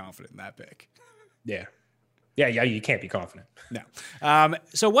 60% confident in that pick. Yeah. Yeah, you can't be confident. No.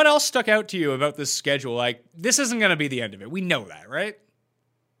 So what else stuck out to you about this schedule? Like, this isn't going to be the end of it. We know that, right?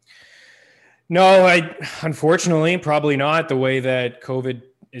 No, unfortunately, probably not. The way that COVID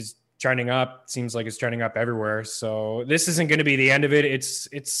is trending up, seems like it's trending up everywhere. So this isn't going to be the end of it.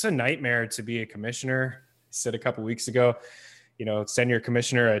 It's a nightmare to be a commissioner. I said a couple weeks ago, send your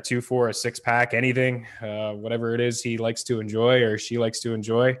commissioner a 2-4, a 6-pack, anything, whatever it is he likes to enjoy or she likes to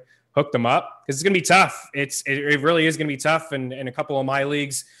enjoy. Hook them up because it's going to be tough. It really is going to be tough. And in a couple of my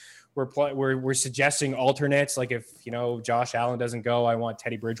leagues, we're suggesting alternates. Like if, Josh Allen doesn't go, I want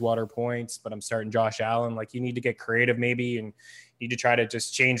Teddy Bridgewater points, but I'm starting Josh Allen. Like you need to get creative maybe and need to try to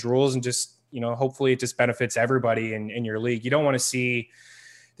just change rules and just, hopefully it just benefits everybody in your league. You don't want to see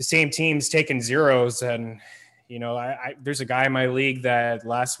the same teams taking zeros. And, there's a guy in my league that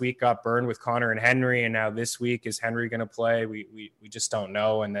last week got burned with Connor and Henry. And now this week, is Henry going to play? We just don't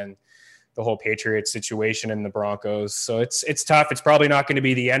know. And then the whole Patriots situation and the Broncos. So it's tough. It's probably not going to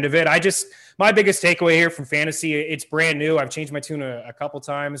be the end of it. My biggest takeaway here from fantasy, it's brand new. I've changed my tune a couple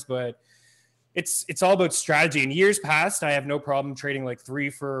times, but it's all about strategy. In years past, I have no problem trading like 3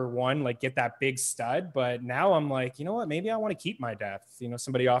 for 1, like get that big stud. But now I'm like, you know what? Maybe I want to keep my depth.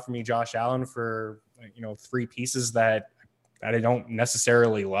 Somebody offered me Josh Allen for, 3 pieces that I don't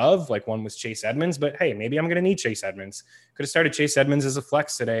necessarily love. Like one was Chase Edmonds, but hey, maybe I'm going to need Chase Edmonds. Could have started Chase Edmonds as a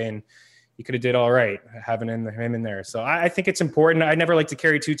flex today, and you could have did all right having him in there. So I think it's important. I never like to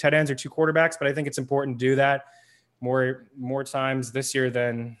carry 2 tight ends or 2 quarterbacks, but I think it's important to do that more times this year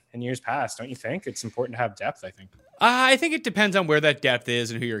than in years past. Don't you think? It's important to have depth, I think. I think it depends on where that depth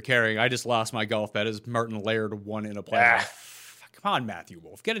is and who you're carrying. I just lost my golf bet as Martin Laird won in a playoff. Come on, Matthew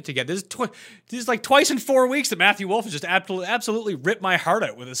Wolf. Get it together. This is like twice in 4 weeks that Matthew Wolf has just absolutely ripped my heart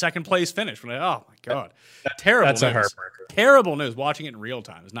out with a second place finish. Like, oh, my God. Terrible That's news. A heartbreaker. Terrible news. Watching it in real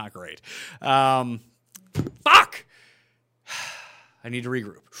time is not great. Fuck! I need to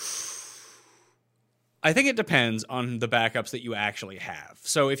regroup. I think it depends on the backups that you actually have.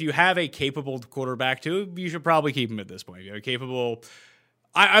 So if you have a capable quarterback too, you should probably keep him at this point. If you have a capable...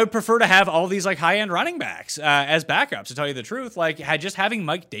 I would prefer to have all these like high-end running backs as backups, to tell you the truth. Like just having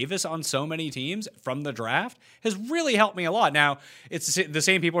Mike Davis on so many teams from the draft has really helped me a lot. Now, it's the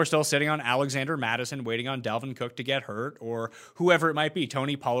same people are still sitting on Alexander Mattison, waiting on Dalvin Cook to get hurt, or whoever it might be,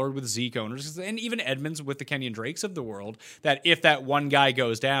 Tony Pollard with Zeke owners, and even Edmonds with the Kenyon Drakes of the world, that if that one guy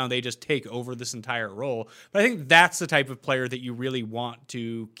goes down, they just take over this entire role. But I think that's the type of player that you really want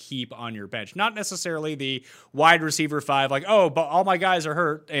to keep on your bench. Not necessarily the wide receiver 5, like, oh, but all my guys are hurt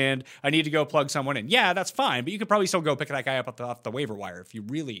and I need to go plug someone in. Yeah, that's fine, but you could probably still go pick that guy up off the waiver wire if you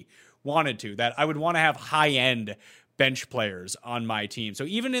really wanted to. That I would want to have high-end bench players on my team. So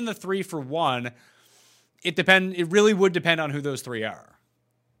even in the 3 for 1, it really would depend on who those 3 are.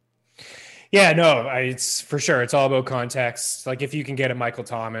 Yeah, no, it's for sure. It's all about context. Like if you can get a Michael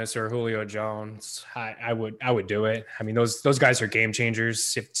Thomas or Julio Jones, I would do it. I mean, those guys are game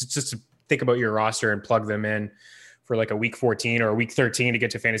changers. If just to think about your roster and plug them in for like a week 14 or a week 13 to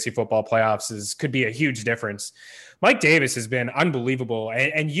get to fantasy football playoffs could be a huge difference. Mike Davis has been unbelievable.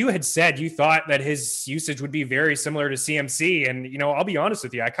 And you had said you thought that his usage would be very similar to CMC. And, I'll be honest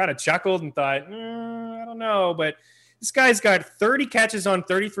with you, I kind of chuckled and thought, I don't know, but this guy's got 30 catches on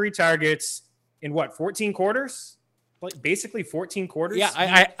 33 targets in 14 quarters? Like basically 14 quarters? Yeah,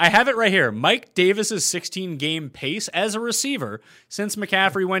 I have it right here. Mike Davis's 16-game pace as a receiver since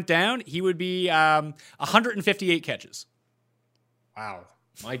McCaffrey went down, he would be 158 catches. Wow.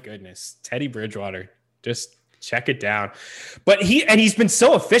 My goodness. Teddy Bridgewater. Just check it down. But he's been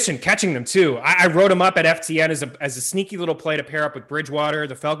so efficient catching them too. I wrote him up at FTN as a sneaky little play to pair up with Bridgewater.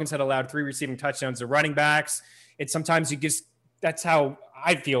 The Falcons had allowed 3 receiving touchdowns to running backs. It's sometimes that's how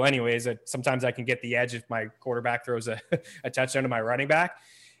I feel anyways, that sometimes I can get the edge if my quarterback throws a touchdown to my running back.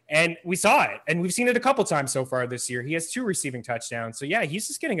 And we saw it, and we've seen it a couple times so far this year. He has 2 receiving touchdowns. So yeah, he's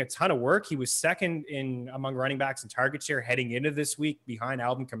just getting a ton of work. He was second among running backs in target share heading into this week behind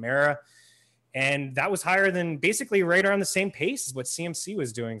Alvin Kamara. And that was higher than basically right around the same pace as what CMC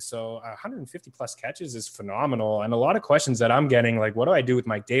was doing. So 150 plus catches is phenomenal. And a lot of questions that I'm getting, like, what do I do with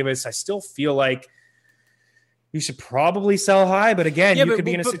Mike Davis? I still feel like you should probably sell high, but again, you could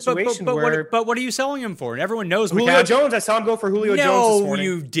be in a situation where. But what are you selling him for? And everyone knows Julio Jones. I saw him go for Julio Jones this morning.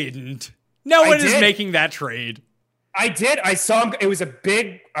 No, you didn't. No one is making that trade. I did. I saw him. It was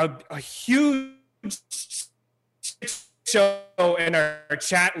a huge show in our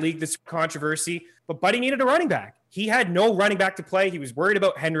chat league, this controversy. But Buddy needed a running back. He had no running back to play. He was worried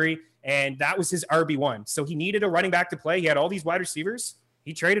about Henry, and that was his RB1. So he needed a running back to play. He had all these wide receivers.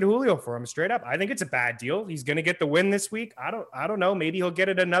 He traded Julio for him straight up. I think it's a bad deal. He's going to get the win this week. I don't know. Maybe he'll get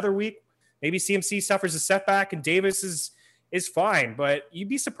it another week. Maybe CMC suffers a setback and Davis is fine. But you'd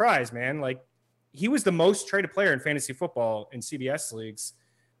be surprised, man. Like, he was the most traded player in fantasy football in CBS leagues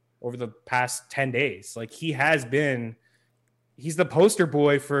over the past 10 days. Like, he's the poster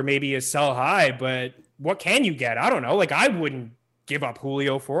boy for maybe a sell high, but what can you get? I don't know. Like, I wouldn't give up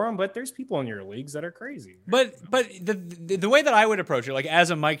Julio for him, but there's people in your leagues that are crazy. But the way that I would approach it, like as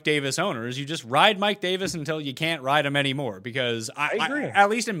a Mike Davis owner, is you just ride Mike Davis until you can't ride him anymore. Because I agree. At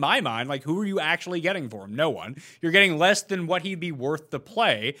least in my mind, like, who are you actually getting for him? No one. You're getting less than what he'd be worth to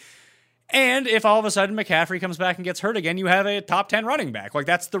play. And if all of a sudden McCaffrey comes back and gets hurt again, you have a top 10 running back. Like,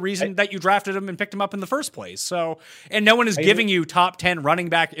 that's the reason that you drafted him and picked him up in the first place. So, and no one is giving you top 10 running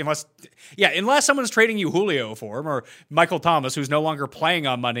back unless someone's trading you Julio for him, or Michael Thomas, who's no longer playing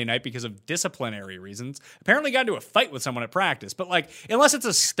on Monday night because of disciplinary reasons. Apparently got into a fight with someone at practice. But, like, unless it's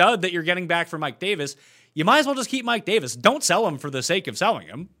a stud that you're getting back for Mike Davis, you might as well just keep Mike Davis. Don't sell him for the sake of selling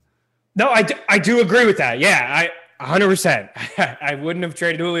him. No, I do agree with that. Yeah, 100%. I wouldn't have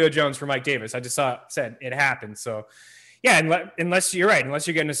traded Julio Jones for Mike Davis. I just said it happened. So, yeah, unless you're right, unless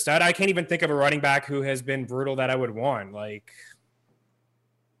you're getting a stud, I can't even think of a running back who has been brutal that I would want. Like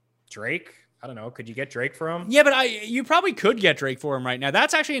Drake. I don't know. Could you get Drake for him? Yeah, but you probably could get Drake for him right now.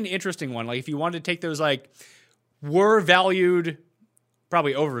 That's actually an interesting one. Like, if you wanted to take those, like, were valued,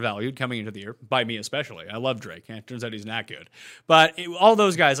 probably overvalued coming into the year, by me especially. I love Drake. It turns out he's not good. But all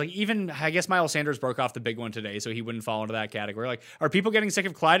those guys, like, even, I guess Miles Sanders broke off the big one today, so he wouldn't fall into that category. Like, are people getting sick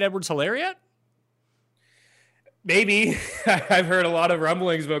of Clyde Edwards-Helaire yet? Maybe. I've heard a lot of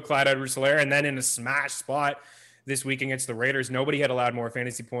rumblings about Clyde Edwards-Helaire, and then in a smash spot this week against the Raiders, nobody had allowed more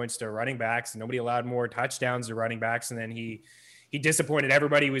fantasy points to running backs, and nobody allowed more touchdowns to running backs, and then he disappointed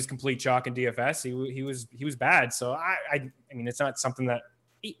everybody. He was complete chalk in DFS. He was bad. So I mean, it's not something that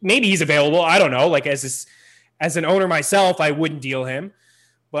maybe he's available. I don't know. Like, as an owner myself, I wouldn't deal him,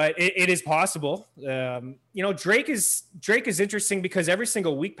 but it is possible. Drake is interesting because every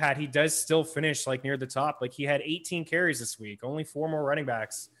single week, Pat, he does still finish like near the top. Like, he had 18 carries this week. Only 4 running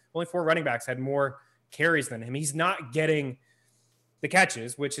backs had more carries than him. He's not getting the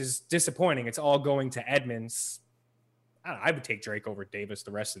catches, which is disappointing. It's all going to Edmonds. I would take Drake over Davis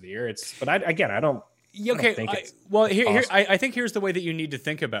the rest of the year. I think here's the way that you need to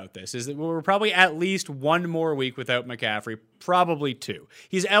think about this is that we're probably at least 1 more week without McCaffrey, probably 2.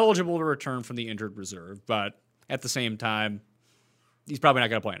 He's eligible to return from the injured reserve, but at the same time, he's probably not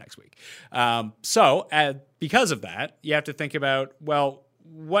going to play next week. Because of that, you have to think about, well,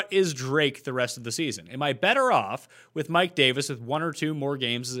 what is Drake the rest of the season? Am I better off with Mike Davis with 1 or 2 more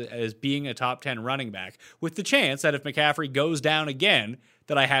games as being a top 10 running back, with the chance that if McCaffrey goes down again,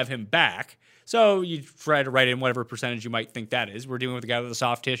 that I have him back? So you try to write in whatever percentage you might think that is. We're dealing with a guy with a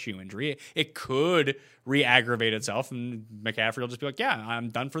soft tissue injury. It could re-aggravate itself, and McCaffrey will just be like, yeah, I'm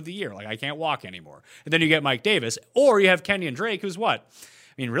done for the year. Like, I can't walk anymore. And then you get Mike Davis, or you have Kenyon Drake, who's what?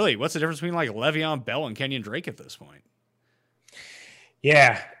 I mean, really, what's the difference between like Le'Veon Bell and Kenyon Drake at this point?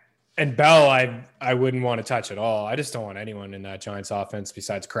 Yeah. And Bell, I wouldn't want to touch at all. I just don't want anyone in that Giants offense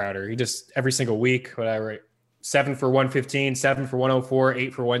besides Crowder. He just, every single week, whatever, 7 for 115, 7 for 104,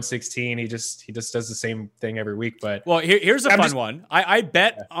 8 for 116. He just does the same thing every week. But well, here's a fun one. I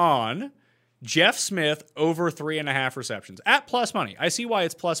bet on Jeff Smith over 3.5 receptions at plus money. I see why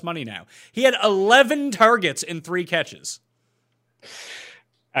it's plus money now. He had 11 targets in 3 catches.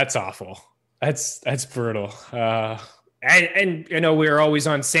 That's awful. That's brutal. And we're always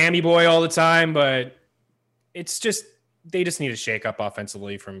on Sammy Boy all the time, but it's just they just need a shake up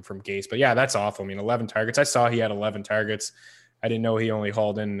offensively from Gase. But yeah, that's awful. I mean, 11 targets. I saw he had 11 targets. I didn't know he only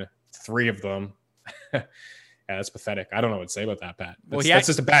hauled in 3 of them. Yeah, that's pathetic. I don't know what to say about that, Pat. That's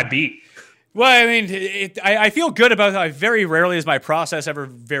just a bad beat. Well, I mean, I feel good about that. Very rarely is my process ever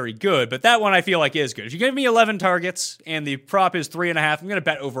very good, but that one I feel like is good. If you give me 11 targets and the prop is 3.5, I'm going to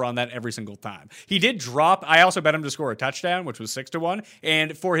bet over on that every single time. He did drop. I also bet him to score a touchdown, which was 6-1.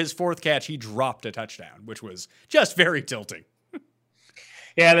 And for his 4th catch, he dropped a touchdown, which was just very tilting.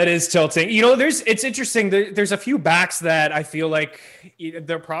 Yeah, that is tilting. It's interesting. There's a few backs that I feel like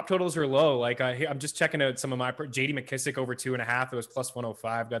their prop totals are low. Like I'm just checking out some of my JD McKissick over 2.5. It was plus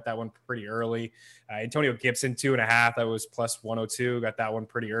 105. Got that one pretty early. Antonio Gibson 2.5. That was plus 102. Got that one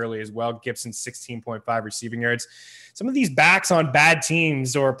pretty early as well. Gibson 16.5 receiving yards. Some of these backs on bad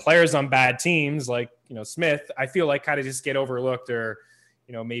teams or players on bad teams, like Smith, I feel like kind of just get overlooked, or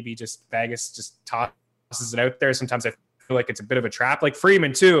maybe just Vegas just tosses it out there. Sometimes I feel like it's a bit of a trap. Like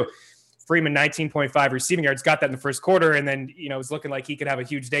Freeman too. Freeman 19.5 receiving yards, got that in the first quarter, and then it was looking like he could have a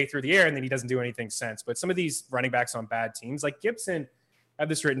huge day through the air, and then he doesn't do anything since. But some of these running backs on bad teams, like Gibson, I have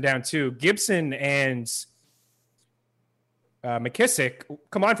this written down too. Gibson and McKissick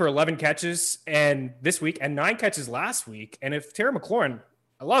come on for 11 catches and this week and 9 catches last week. And if Terry McLaurin,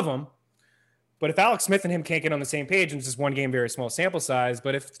 I love him, but if Alex Smith and him can't get on the same page, and it's just one game, very small sample size,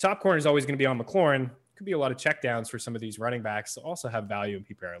 but if the top corner is always going to be on McLaurin, could be a lot of checkdowns for some of these running backs to also have value in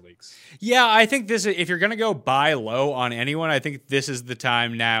PPR leagues. Yeah, I think if you're going to go buy low on anyone, I think this is the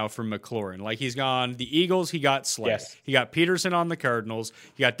time now for McLaurin. Like, he's gone the Eagles, he got Slay. Yes. He got Peterson on the Cardinals.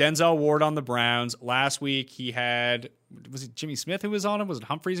 He got Denzel Ward on the Browns. Last week he had, was it Jimmy Smith who was on him? Was it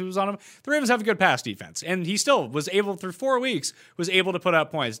Humphreys who was on him? The Ravens have a good pass defense, and he still was able, through 4 weeks, was able to put up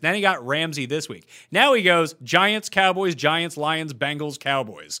points. Then he got Ramsey this week. Now he goes Giants, Cowboys, Giants, Lions, Bengals,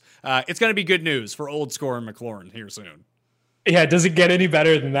 Cowboys. It's going to be good news for old scorer McLaurin here soon. Yeah, does it get any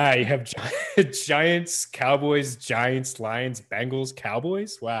better than that? You have Giants, Cowboys, Giants, Lions, Bengals,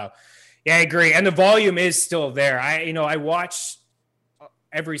 Cowboys. Wow. Yeah, I agree. And the volume is still there. I watched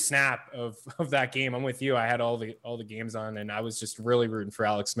every snap of that game. I'm with you. I had all the games on, and I was just really rooting for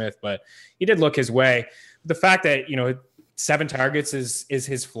Alex Smith, but he did look his way. The fact that 7 targets is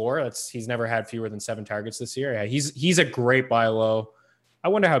his floor. He's never had fewer than 7 targets this year. Yeah, he's a great buy low. I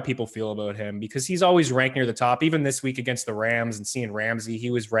wonder how people feel about him, because he's always ranked near the top. Even this week against the Rams and seeing Ramsey,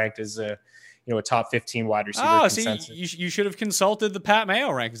 he was ranked as a top 15 wide receiver. Oh, consensus. See, you should have consulted the Pat Mayo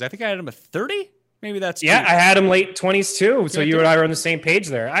rankings. I think I had him at 30. Maybe that's I had him late 20s too. So you and I are on the same page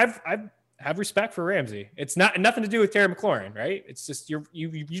there. I have respect for Ramsey. It's nothing to do with Terry McLaurin, right? It's just you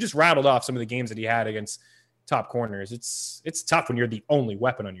just rattled off some of the games that he had against top corners. It's tough when you're the only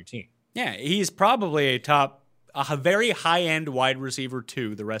weapon on your team. Yeah, he's probably a very high-end wide receiver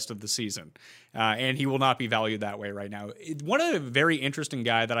too the rest of the season. And he will not be valued that way right now. One of the very interesting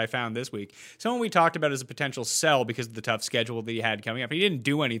guy that I found this week, someone we talked about as a potential sell because of the tough schedule that he had coming up. He didn't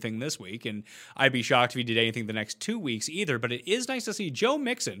do anything this week, and I'd be shocked if he did anything the next 2 weeks either, but it is nice to see Joe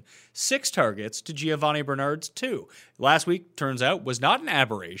Mixon, 6 targets to Giovanni Bernard's 2. Last week, turns out, was not an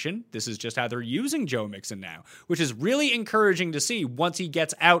aberration. This is just how they're using Joe Mixon now, which is really encouraging to see once he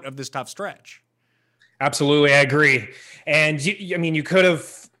gets out of this tough stretch. Absolutely, I agree. And you could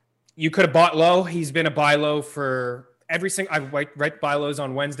have bought low. He's been a buy low for every single. I write buy lows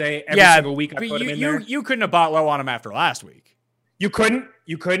on Wednesday every single week. I put him in there. You couldn't have bought low on him after last week. You couldn't.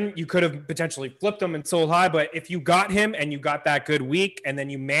 You could have potentially flipped him and sold high. But if you got him and you got that good week, and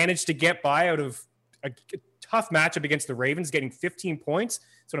then you managed to get by out of a tough matchup against the Ravens, getting 15 points.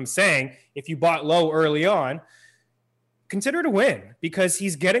 That's what I'm saying. If you bought low early on, consider it a win, because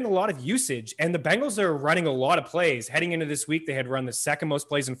he's getting a lot of usage, and the Bengals are running a lot of plays. Heading into this week, they had run the second most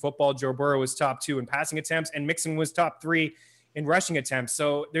plays in football. Joe Burrow was top 2 in passing attempts, and Mixon was top 3 in rushing attempts.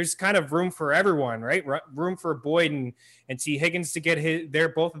 So there's kind of room for everyone, right? Room for Boyd and T. Higgins to get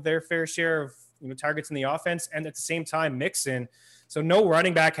both of their fair share of targets in the offense, and at the same time, Mixon. So no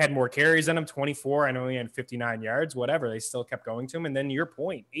running back had more carries than him, 24. I know he had 59 yards, whatever. They still kept going to him. And then your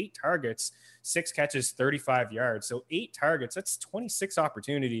point, 8 targets, 6 catches, 35 yards. So 8 targets, that's 26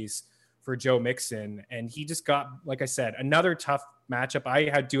 opportunities for Joe Mixon. And he just got, like I said, another tough matchup.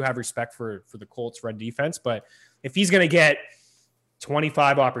 I do have respect for the Colts run defense, but if he's going to get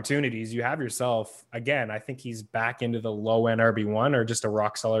 25 opportunities, you have yourself, again, I think he's back into the low end RB1 or just a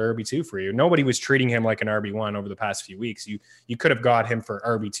rock solid RB2 for you. Nobody was treating him like an RB1 over the past few weeks. You could have got him for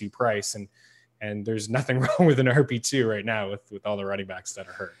RB2 price, and there's nothing wrong with an RB2 right now with all the running backs that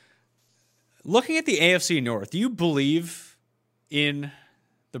are hurt. Looking at the AFC North, do you believe in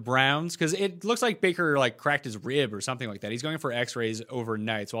the Browns, because it looks like Baker like cracked his rib or something like that. He's going for x-rays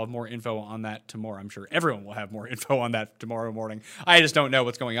overnight, so I'll have more info on that tomorrow. I'm sure everyone will have more info on that tomorrow morning. I just don't know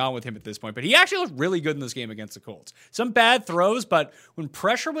what's going on with him at this point, but he actually looked really good in this game against the Colts. Some bad throws, but when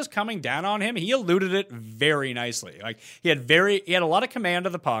pressure was coming down on him, he eluded it very nicely. Like he had a lot of command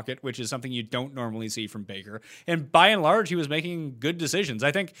of the pocket, which is something you don't normally see from Baker, and by and large, he was making good decisions.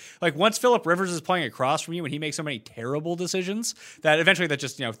 I think like once Phillip Rivers is playing across from you and he makes so many terrible decisions that eventually that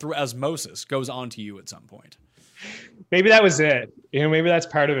just through osmosis goes on to you at some point. Maybe that was it. Maybe that's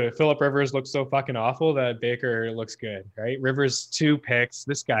part of it. Phillip Rivers looks so fucking awful that Baker looks good, right? Rivers 2 picks.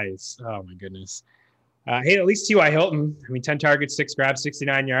 This guy is, oh my goodness. Hey, at least T.Y. Hilton. 10 targets, 6 grabs,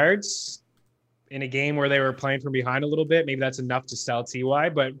 69 yards in a game where they were playing from behind a little bit. Maybe that's enough to sell T.Y.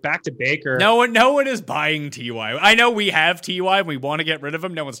 But back to Baker. No one is buying T.Y. I know we have T.Y. and we want to get rid of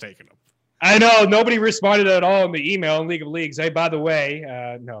him. No one's taking him. I know nobody responded at all in the email in League of Leagues. Hey, by the way,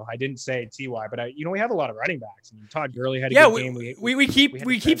 no, I didn't say Ty, but we have a lot of running backs. Todd Gurley had a good game. We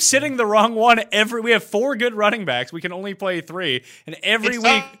keep sitting the wrong one we have 4 good running backs. We can only play 3, and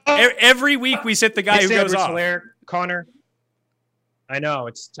every week we sit the guy who goes off. Connor. I know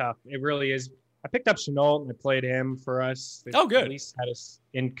it's tough. It really is. I picked up Chenault and I played him for us. Oh, good. At least had us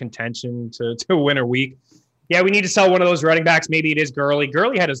in contention to win a week. Yeah, we need to sell one of those running backs. Maybe it is Gurley.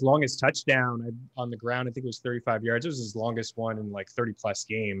 Gurley had his longest touchdown on the ground. I think it was 35 yards. It was his longest one in like 30-plus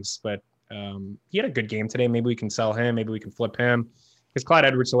games. But he had a good game today. Maybe we can sell him. Maybe we can flip him. Because Clyde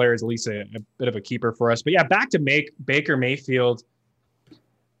Edwards-Helaire is at least a bit of a keeper for us. But yeah, back to Baker Mayfield.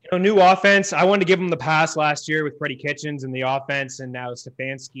 New offense. I wanted to give him the pass last year with Freddie Kitchens and the offense, and now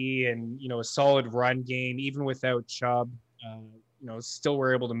Stefanski and, a solid run game, even without Chubb. Still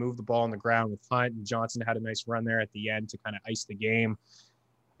were able to move the ball on the ground with Hunt, and Johnson had a nice run there at the end to kind of ice the game.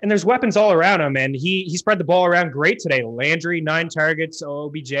 And there's weapons all around him, and he spread the ball around great today. Landry, 9 targets,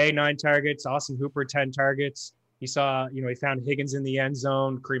 OBJ, 9 targets, Austin Hooper, 10 targets. He saw, he found Higgins in the end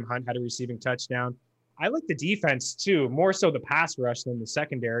zone. Kareem Hunt had a receiving touchdown. I like the defense too, more so the pass rush than the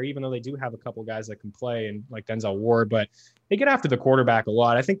secondary, even though they do have a couple guys that can play and like Denzel Ward, but they get after the quarterback a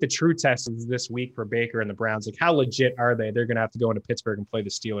lot. I think the true test is this week for Baker and the Browns. Like, how legit are they? They're going to have to go into Pittsburgh and play the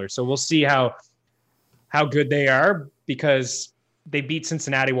Steelers. So we'll see how good they are, because they beat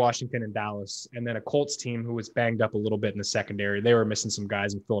Cincinnati, Washington, and Dallas, and then a Colts team who was banged up a little bit in the secondary. They were missing some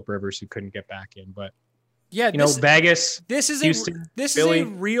guys in Phillip Rivers who couldn't get back in, but yeah, Vegas. This is Houston, is a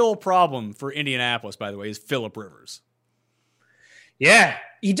real problem for Indianapolis, by the way, is Phillip Rivers. Yeah,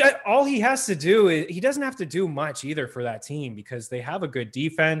 all he has to do is he doesn't have to do much either for that team, because they have a good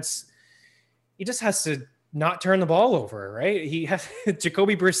defense. He just has to not turn the ball over, right? He has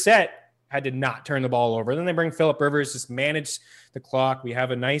Jacoby Brissett had to not turn the ball over. Then they bring Phillip Rivers, just manage the clock. We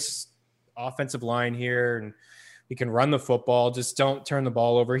have a nice offensive line here, and we can run the football. Just don't turn the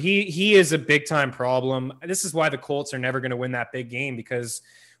ball over. He is a big time problem. This is why the Colts are never going to win that big game, because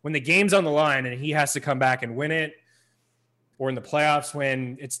when the game's on the line and he has to come back and win it, or in the playoffs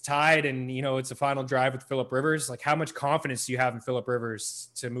when it's tied and, it's a final drive with Phillip Rivers, like how much confidence do you have in Phillip Rivers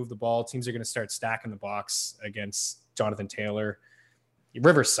to move the ball? Teams are going to start stacking the box against Jonathan Taylor.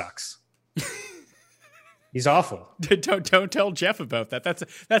 Rivers sucks. He's awful. Don't tell Jeff about that.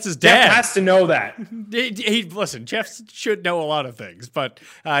 That's his dad. Jeff has to know that. Listen, Jeff should know a lot of things, but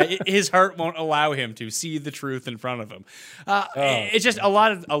his heart won't allow him to see the truth in front of him. It's just a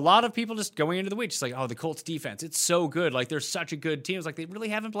lot of people just going into the week, just like, oh, the Colts defense, it's so good. Like, they're such a good team. It's like they really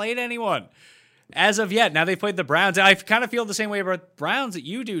haven't played anyone as of yet. Now they played the Browns. And I kind of feel the same way about Browns that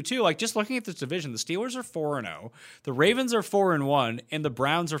you do too. Like, just looking at this division, the Steelers are 4-0, the Ravens are 4-1, and the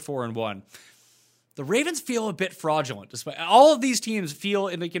Browns are 4-1. The Ravens feel a bit fraudulent, despite all of these teams feel,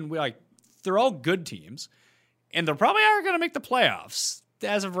 and they're all good teams, and they probably are going to make the playoffs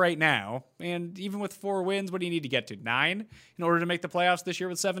as of right now. And even with 4 wins, what do you need to get to? 9 in order to make the playoffs this year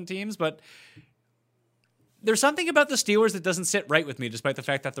with 7 teams? But there's something about the Steelers that doesn't sit right with me, despite the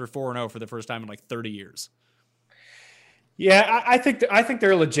fact that they're 4-0 for the first time in like 30 years. Yeah, I think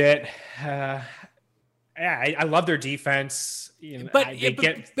they're legit. I love their defense. But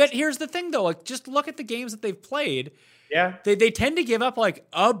here's the thing, though. Like, just look at the games that they've played. Yeah, they tend to give up like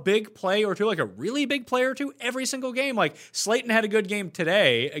a big play or two, like a really big play or two every single game. Like, Slayton had a good game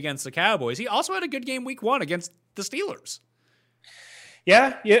today against the Cowboys. He also had a good game week 1 against the Steelers.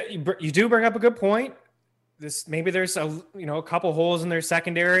 Yeah, you do bring up a good point. Maybe there's a couple holes in their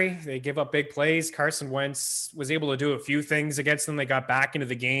secondary. They give up big plays. Carson Wentz was able to do a few things against them. They got back into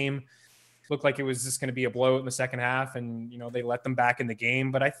the game. Looked like it was just going to be a blowout in the second half, and they let them back in the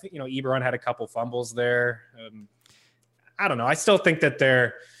game. But I think Ebron had a couple fumbles there. I don't know. I still think that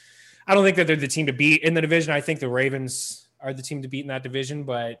I don't think that they're the team to beat in the division. I think the Ravens are the team to beat in that division.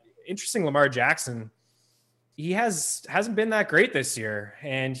 But interesting, Lamar Jackson, he hasn't been that great this year.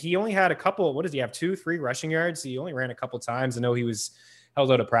 And he only had a couple, what does he have? 2-3 rushing yards. He only ran a couple times. I know he was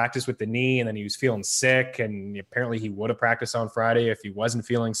held out of practice with the knee, and then he was feeling sick. And apparently he would have practiced on Friday if he wasn't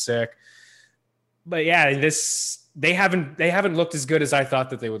feeling sick. But yeah, they haven't looked as good as I thought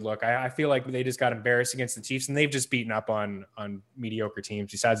that they would look. I feel like they just got embarrassed against the Chiefs, and they've just beaten up on mediocre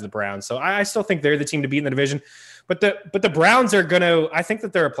teams besides the Browns. So I still think they're the team to beat in the division. But the Browns are I think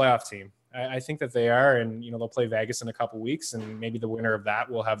that they're a playoff team. I think that they are, and they'll play Vegas in a couple weeks, and maybe the winner of that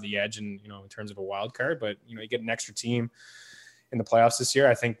will have the edge in terms of a wild card. But you get an extra team in the playoffs this year.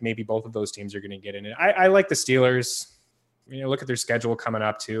 I think maybe both of those teams are going to get in it. I like the Steelers. Look at their schedule coming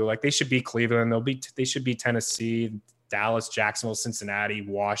up too. Like, they should beat Cleveland. They should beat Tennessee, Dallas, Jacksonville, Cincinnati,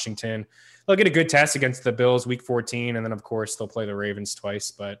 Washington. They'll get a good test against the Bills week 14. And then of course they'll play the Ravens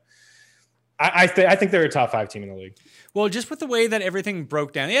twice, but I think they're a top 5 team in the league. Well, just with the way that everything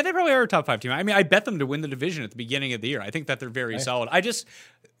broke down, yeah, they probably are a top 5 team. I mean, I bet them to win the division at the beginning of the year. I think that they're very solid.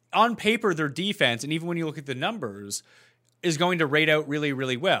 On paper, their defense, and even when you look at the numbers, is going to rate out really,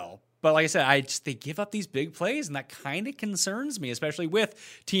 really well. But like I said, they give up these big plays, and that kind of concerns me, especially with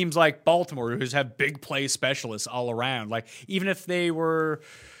teams like Baltimore, who have big play specialists all around. Like, even if they were,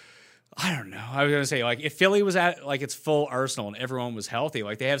 I don't know, I was going to say, like, if Philly was at like its full arsenal and everyone was healthy,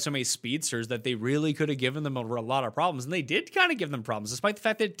 like, they have so many speedsters that they really could have given them a lot of problems, and they did kind of give them problems, despite the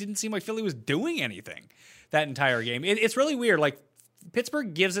fact that it didn't seem like Philly was doing anything that entire game. It's really weird. Like,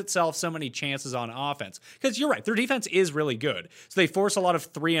 Pittsburgh gives itself so many chances on offense because you're right. Their defense is really good. So they force a lot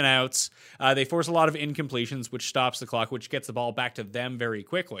of 3-and-outs. They force a lot of incompletions, which stops the clock, which gets the ball back to them very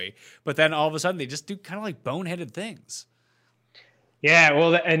quickly. But then all of a sudden they just do kind of like boneheaded things. Yeah,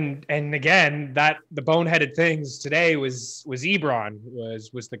 well, and again, that the boneheaded things today was Ebron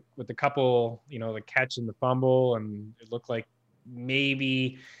was with the couple, the catch and the fumble, and it looked like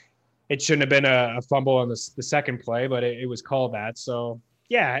maybe it shouldn't have been a fumble on the second play, but it was called that. So,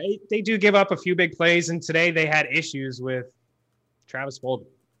 yeah, they do give up a few big plays, and today they had issues with Travis Fulgham.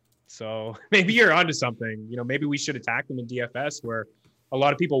 So maybe you're onto something. Maybe we should attack them in DFS, where a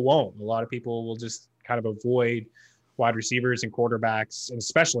lot of people won't. A lot of people will just kind of avoid wide receivers and quarterbacks, and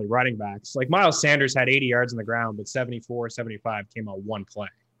especially running backs. Like Miles Sanders had 80 yards on the ground, but 74, 75 came on one play.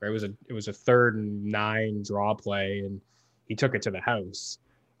 Right? It was a 3rd and 9 draw play, and he took it to the house.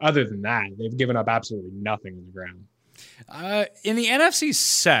 Other than that, they've given up absolutely nothing on the ground. In the NFC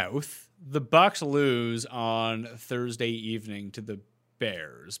South, the Bucs lose on Thursday evening to the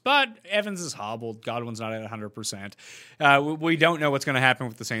Bears, but Evans is hobbled. Godwin's not at 100%. We don't know what's going to happen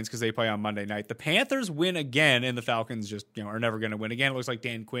with the Saints because they play on Monday night. The Panthers win again, and the Falcons just are never going to win again. It looks like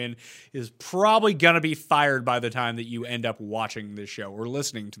Dan Quinn is probably going to be fired by the time that you end up watching this show or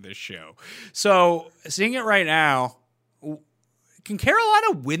listening to this show. So, seeing it right now, can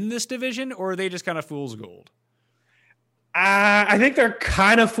Carolina win this division, or are they just kind of fool's gold? I think they're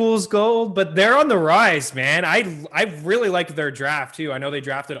kind of fool's gold, but they're on the rise, man. I really liked their draft too. I know they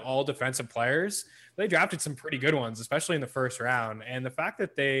drafted all defensive players. They drafted some pretty good ones, especially in the first round. And the fact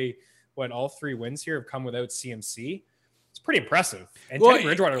that all 3 wins here have come without CMC, it's pretty impressive. And Teddy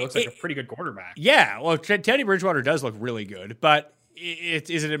Bridgewater looks like a pretty good quarterback. Yeah, well, Teddy Bridgewater does look really good, but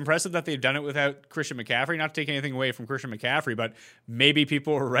is it impressive that they've done it without Christian McCaffrey? Not to take anything away from Christian McCaffrey, but maybe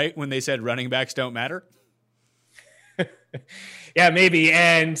people were right when they said running backs don't matter. Yeah, maybe.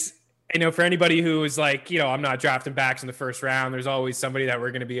 And for anybody who is like, I'm not drafting backs in the first round, there's always somebody that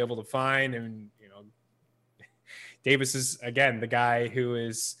we're going to be able to find. And Davis is again the guy who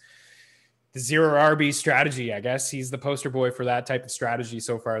is the zero RB strategy. I guess he's the poster boy for that type of strategy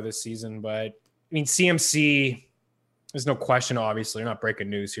so far this season. But I mean, CMC, there's no question, obviously, you're not breaking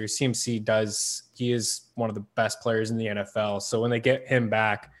news here. CMC he is one of the best players in the NFL. So when they get him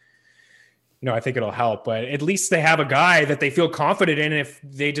back, I think it'll help. But at least they have a guy that they feel confident in. If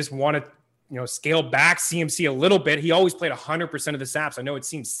they just want to, scale back CMC a little bit, he always played 100% of the snaps. I know it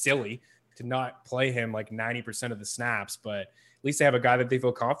seems silly to not play him like 90% of the snaps, but at least they have a guy that they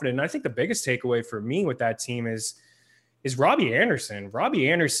feel confident in. And I think the biggest takeaway for me with that team is Robbie Anderson. Robbie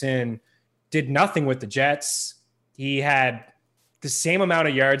Anderson did nothing with the Jets. He had the same amount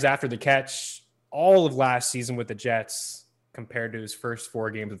of yards after the catch all of last season with the Jets compared to his first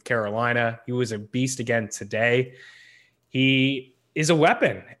 4 games with Carolina. He was a beast again today. He is a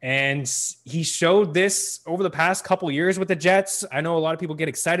weapon, and he showed this over the past couple years with the Jets. I know a lot of people get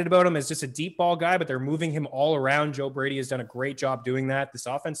excited about him as just a deep ball guy, but they're moving him all around. Joe Brady has done a great job doing that. This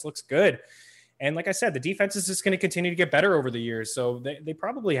offense looks good. And like I said, the defense is just going to continue to get better over the years. So they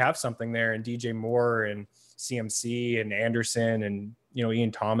probably have something there in DJ Moore and CMC and Anderson, and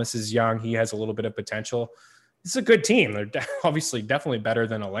Ian Thomas is young. He has a little bit of potential. it's a good team. They're obviously definitely better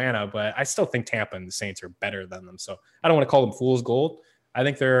than Atlanta, but I still think Tampa and the Saints are better than them. So I don't want to call them fool's gold. I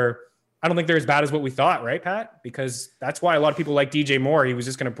don't think they're as bad as what we thought, right, Pat? Because that's why a lot of people like DJ Moore. He was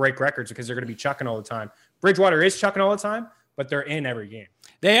just going to break records because they're going to be chucking all the time. Bridgewater is chucking all the time, but they're in every game.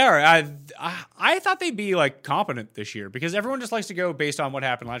 They are. I thought they'd be like competent this year because everyone just likes to go based on what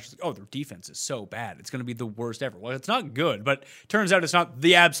happened last year. Oh, their defense is so bad. It's going to be the worst ever. Well, it's not good, but turns out it's not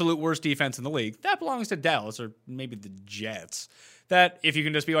the absolute worst defense in the league. That belongs to Dallas or maybe the Jets. That if you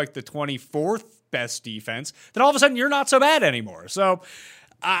can just be like the 24th best defense, then all of a sudden you're not so bad anymore. So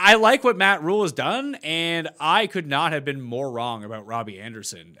I like what Matt Rule has done, and I could not have been more wrong about Robbie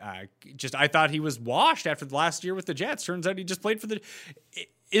Anderson. I thought he was washed after the last year with the Jets. Turns out he just played for the.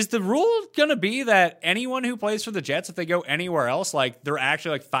 Is the rule going to be that anyone who plays for the Jets, if they go anywhere else, like they're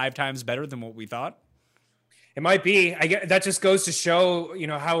actually like 5 times better than what we thought? It might be. I get that just goes to show,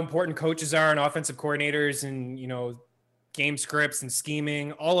 how important coaches are and offensive coordinators and, game scripts and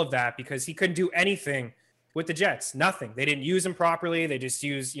scheming, all of that, because he couldn't do anything with the Jets. Nothing. They didn't use him properly. They just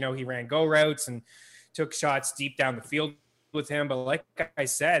used, he ran go routes and took shots deep down the field with him. But like I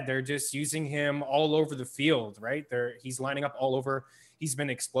said, they're just using him all over the field, right? He's lining up all over. He's been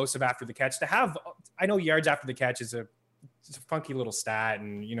explosive after the catch. I know yards after the catch is it's a funky little stat,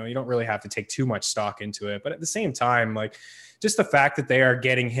 and you don't really have to take too much stock into it. But at the same time, like just the fact that they are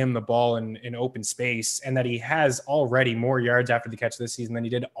getting him the ball in open space and that he has already more yards after the catch this season than he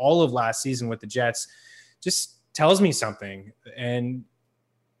did all of last season with the Jets just tells me something. And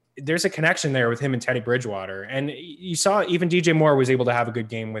there's a connection there with him and Teddy Bridgewater. And you saw even DJ Moore was able to have a good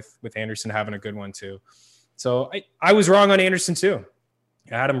game with Anderson having a good one too. So I was wrong on Anderson too.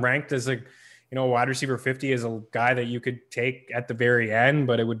 I had him ranked as a wide receiver 50 is a guy that you could take at the very end,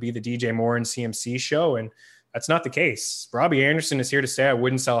 but it would be the DJ Moore and CMC show. And that's not the case. Robbie Anderson is here to stay. I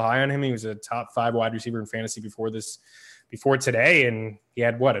wouldn't sell high on him. He was a top 5 wide receiver in fantasy before today. And he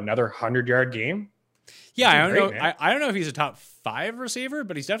had another 100-yard game. Yeah. I don't know if he's a top 5 receiver,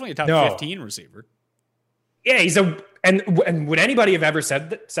 but he's definitely a top 15 receiver. Yeah, and would anybody have ever said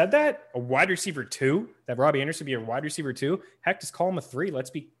that a wide receiver 2, that Robbie Anderson be a wide receiver 2? Heck, just call him a 3.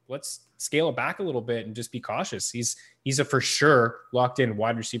 Let's scale it back a little bit and just be cautious. He's a for sure locked in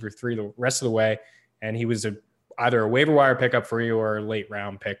wide receiver 3 the rest of the way, and he was either a waiver wire pickup for you or a late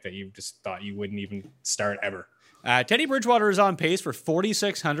round pick that you just thought you wouldn't even start ever. Teddy Bridgewater is on pace for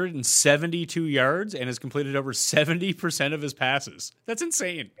 4,672 yards and has completed over 70% of his passes. That's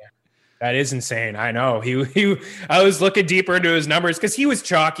insane. Yeah. That is insane. I know. I was looking deeper into his numbers because he was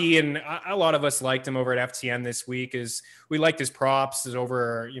chalky, and a lot of us liked him over at FTN this week. Is we liked his props as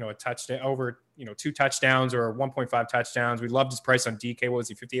over a touchdown, over 2 touchdowns or 1.5 touchdowns. We loved his price on DK. What was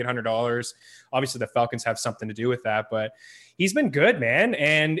he, $5,800? Obviously, the Falcons have something to do with that, but he's been good, man.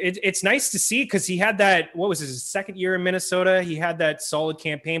 And it's nice to see because he had that. What was his second year in Minnesota? He had that solid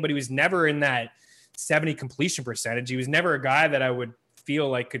campaign, but he was never in that 70 completion percentage. He was never a guy that I would feel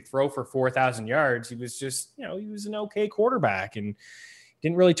like could throw for 4,000 yards. He was just, he was an okay quarterback and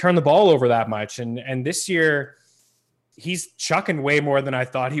didn't really turn the ball over that much. And this year he's chucking way more than I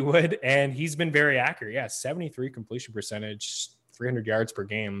thought he would. And he's been very accurate. Yeah. 73 completion percentage, 300 yards per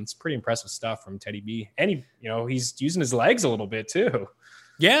game. It's pretty impressive stuff from Teddy B. And he's using his legs a little bit too.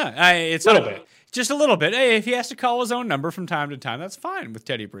 Yeah. It's a little bit. Just a little bit. Hey, if he has to call his own number from time to time, that's fine with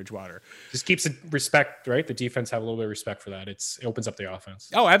Teddy Bridgewater. Just keeps it respect, right? The defense have a little bit of respect for that. It opens up the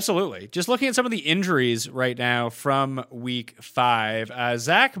offense. Oh, absolutely. Just looking at some of the injuries right now from week 5,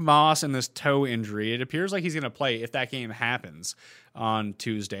 Zach Moss and this toe injury, it appears like he's going to play if that game happens on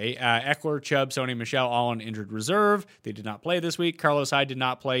Tuesday. Eckler, Chubb, Sony Michel, all on injured reserve. They did not play this week. Carlos Hyde did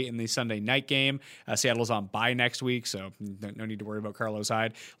not play in the Sunday night game. Seattle's on bye next week, so no need to worry about Carlos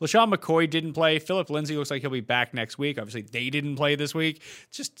Hyde. LaShawn McCoy didn't play. Philip Lindsay looks like he'll be back next week. Obviously, they didn't play this week.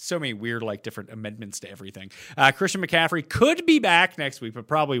 Just so many weird, different amendments to everything. Christian McCaffrey could be back next week, but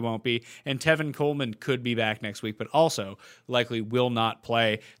probably won't be. And Tevin Coleman could be back next week, but also likely will not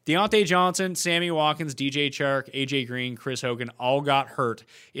play. Deontay Johnson, Sammy Watkins, DJ Chark, AJ Green, Chris Hogan all got hurt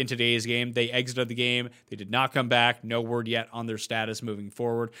in today's game. They exited the game. They did not come back. No word yet on their status moving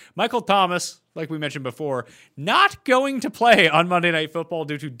forward. Michael Thomas, like we mentioned before, not going to play on Monday Night Football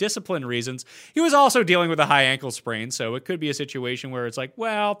due to discipline reasons. He was also dealing with a high ankle sprain, so it could be a situation where it's like,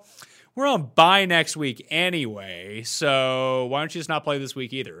 well, we're on bye next week anyway, so why don't you just not play this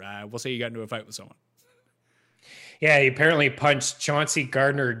week either? We'll say you got into a fight with someone. Yeah, he apparently punched Chauncey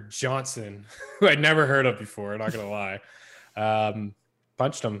Gardner-Johnson, who I'd never heard of before, not going to lie.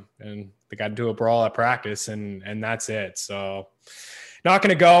 Punched him, and they got into a brawl at practice, and that's it. So Not going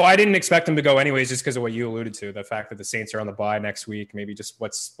to go. I didn't expect him to go anyways, just because of what you alluded to, the fact that the Saints are on the bye next week. Maybe just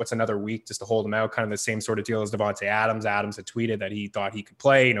what's another week just to hold him out. Kind of the same sort of deal as Devontae Adams. Adams had tweeted that he thought he could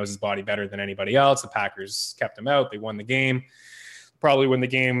play. He knows his body better than anybody else. The Packers kept him out. They won the game. Probably win the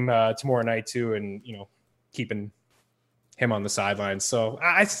game tomorrow night too, and keeping him on the sidelines. So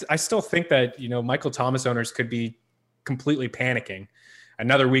I still think that Michael Thomas owners could be completely panicking.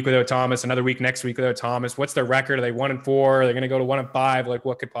 Another week without Thomas, another week next week without Thomas. What's their record? Are they 1-4? Are they going to go to 1-5? Like,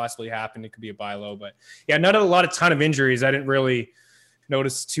 what could possibly happen? It could be a buy low, but yeah, not a ton of injuries. I didn't really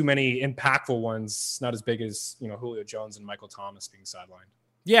notice too many impactful ones. Not as big as Julio Jones and Michael Thomas being sidelined.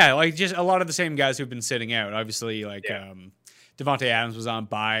 Yeah, like just a lot of the same guys who've been sitting out. Obviously, Devontae Adams was on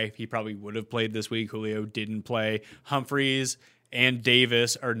bye. He probably would have played this week. Julio didn't play. Humphreys and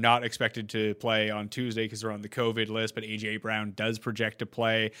Davis are not expected to play on Tuesday because they're on the COVID list, but A.J. Brown does project to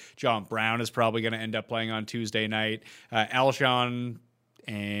play. John Brown is probably going to end up playing on Tuesday night. Alshon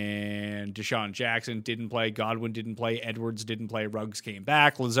and Deshaun Jackson didn't play. Godwin didn't play. Edwards didn't play. Ruggs came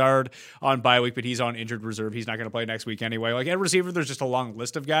back. Lazard on bye week, but he's on injured reserve. He's not going to play next week anyway. Like at receiver, there's just a long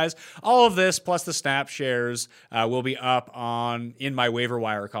list of guys. All of this plus the snap shares will be up in my waiver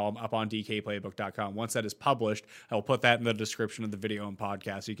wire column up on DKPlaybook.com. Once that is published, I'll put that in the description of the video and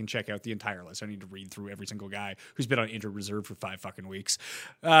podcast so you can check out the entire list. I need to read through every single guy who's been on injured reserve for 5 fucking weeks.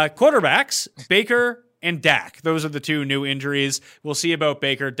 Quarterbacks, Baker and Dak. Those are the two new injuries. We'll see about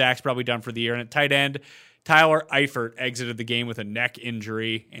Baker. Dak's probably done for the year. And at tight end, Tyler Eifert exited the game with a neck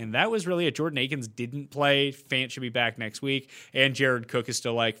injury. And that was really it. Jordan Akins didn't play. Fant should be back next week. And Jared Cook is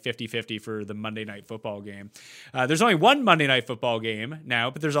still like 50-50 for the Monday Night Football game. There's only one Monday Night Football game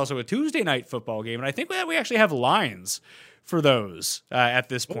now, but there's also a Tuesday Night Football game. And I think that we actually have lines for those at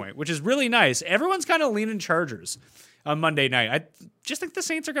this point, which is really nice. Everyone's kind of leaning Chargers on Monday night. I just think the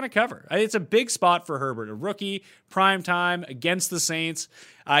Saints are going to cover. It's a big spot for Herbert, a rookie, prime time against the Saints.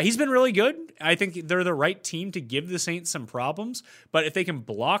 He's been really good. I think they're the right team to give the Saints some problems, but if they can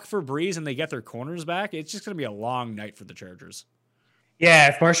block for Breeze and they get their corners back, it's just going to be a long night for the Chargers. Yeah,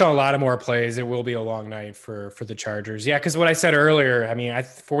 if Marshall Lattimore plays, it will be a long night for the Chargers. Yeah, because what I said earlier, I mean,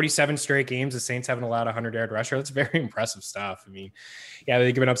 47 straight games, the Saints haven't allowed a 100-yard rusher. That's very impressive stuff. I mean, yeah,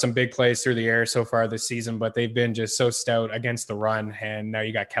 they've given up some big plays through the air so far this season, but they've been just so stout against the run. And now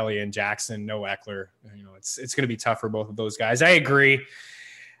you got Kelly and Jackson, no Eckler. It's going to be tough for both of those guys. I agree.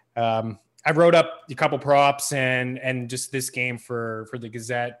 I wrote up a couple props and just this game for the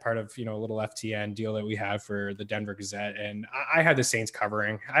Gazette, part of, a little FTN deal that we have for the Denver Gazette. And I had the Saints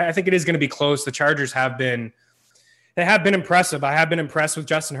covering. I think it is going to be close. The Chargers have been impressive. I have been impressed with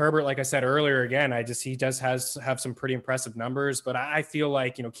Justin Herbert. Like I said earlier, again, he does have some pretty impressive numbers, but I feel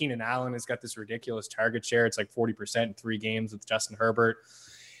like, Keenan Allen has got this ridiculous target share. It's like 40% in 3 games with Justin Herbert.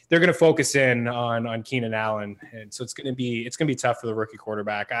 They're going to focus in on Keenan Allen. And so it's going to be tough for the rookie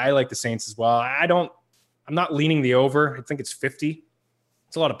quarterback. I like the Saints as well. I'm not leaning the over. I think it's 50.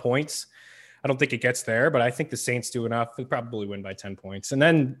 It's a lot of points. I don't think it gets there, but I think the Saints do enough. They'll probably win by 10 points. And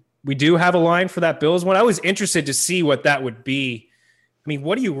then we do have a line for that Bills one. I was interested to see what that would be. I mean,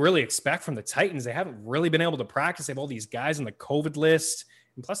 what do you really expect from the Titans? They haven't really been able to practice. They have all these guys on the COVID list.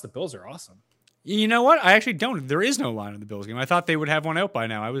 And plus the Bills are awesome. You know what? I actually don't. There is no line in the Bills game. I thought they would have one out by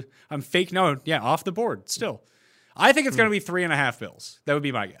now. I'm fake. No, yeah, off the board still. I think it's going to be 3.5 Bills. That would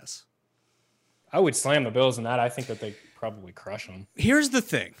be my guess. I would slam the Bills in that. I think that they probably crush them. Here's the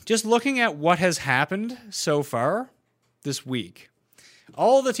thing. Just looking at what has happened so far this week,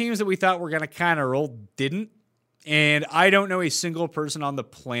 all the teams that we thought were going to kind of roll didn't. And I don't know a single person on the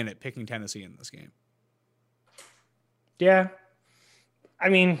planet picking Tennessee in this game. Yeah. I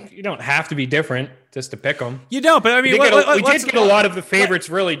mean, you don't have to be different just to pick them. You don't, but I mean, we did get a lot of the favorites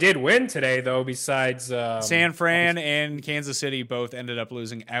really did win today, though, besides San Fran and Kansas City both ended up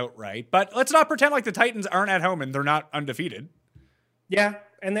losing outright. But let's not pretend like the Titans aren't at home and they're not undefeated. Yeah,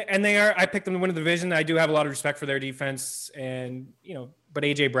 and they are. I picked them to win the division. I do have a lot of respect for their defense, and but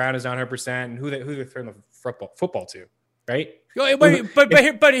A.J. Brown is not 100%, and who they're throwing the football to, right?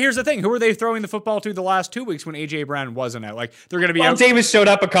 But here's the thing: who are they throwing the football to the last 2 weeks when A.J. Brown wasn't out? Like they're going to be out. Davis showed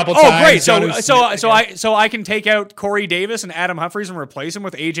up a couple times. Oh, great! So I can take out Corey Davis and Adam Humphries and replace him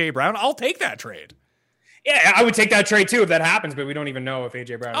with A.J. Brown. I'll take that trade. Yeah, I would take that trade too if that happens. But we don't even know if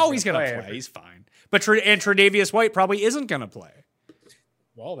A.J. Brown. He's going to play. He's fine. But Tre'Davious White probably isn't going to play.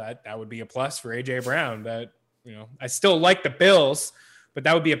 Well, that would be a plus for A.J. Brown. That I still like the Bills. But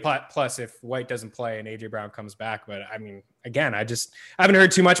that would be a plus if White doesn't play and A.J. Brown comes back. But, I mean, again, I haven't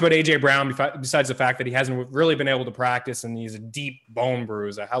heard too much about A.J. Brown besides the fact that he hasn't really been able to practice and he's a deep bone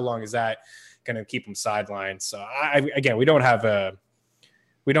bruise. How long is that going to keep him sidelined? So, again, we don't have a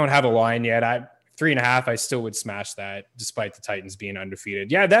line yet. 3.5, I still would smash that despite the Titans being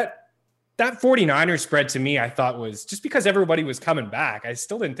undefeated. Yeah, that 49ers spread to me, I thought was just because everybody was coming back. I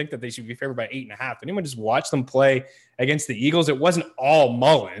still didn't think that they should be favored by 8.5. Anyone just watch them play against the Eagles? It wasn't all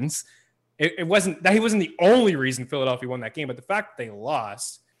Mullins. It wasn't that he wasn't the only reason Philadelphia won that game, but the fact that they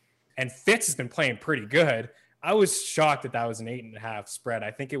lost and Fitz has been playing pretty good. I was shocked that was an 8.5 spread. I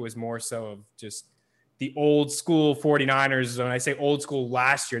think it was more so of just the old school 49ers. When I say old school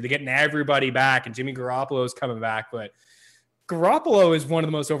last year, they're getting everybody back and Jimmy Garoppolo is coming back, but Garoppolo is one of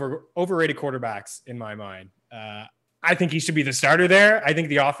the most overrated quarterbacks in my mind. I think he should be the starter there. I think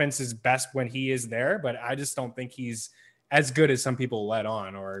the offense is best when he is there, but I just don't think he's as good as some people let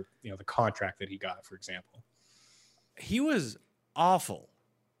on, or the contract that he got, for example. He was awful.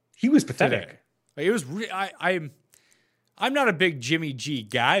 He was pathetic. Today. It was. I'm not a big Jimmy G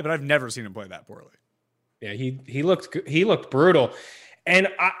guy, but I've never seen him play that poorly. Yeah, he looked brutal, and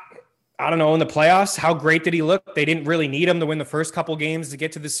I don't know, in the playoffs, how great did he look? They didn't really need him to win the first couple games to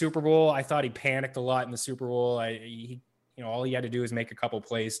get to the Super Bowl. I thought he panicked a lot in the Super Bowl. All he had to do is make a couple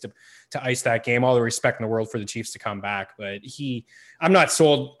plays to ice that game. All the respect in the world for the Chiefs to come back, but I'm not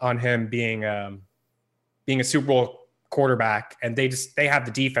sold on him being a Super Bowl quarterback. And they have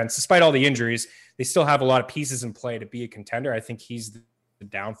the defense, despite all the injuries. They still have a lot of pieces in play to be a contender. I think he's the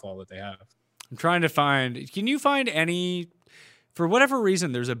downfall that they have. I'm trying to find. Can you find any? For whatever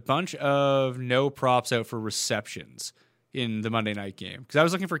reason, there's a bunch of no props out for receptions in the Monday night game. Because I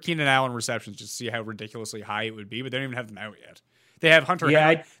was looking for Keenan Allen receptions just to see how ridiculously high it would be, but they don't even have them out yet. They have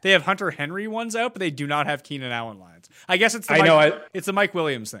Hunter Henry ones out, but they do not have Keenan Allen lines. I guess it's the Mike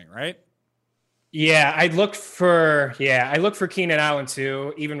Williams thing, right? Yeah, I looked for Keenan Allen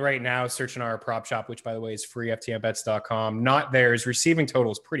too. Even right now, searching our prop shop, which by the way is free, ftmbets.com. Not there. His receiving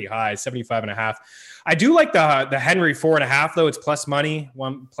total is pretty high, 75.5. I do like the Henry 4.5 though. It's plus money,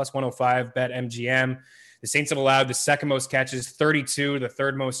 plus 105 bet MGM. The Saints have allowed the second most catches, 32, the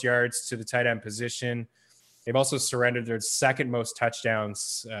third most yards to the tight end position. They've also surrendered their second most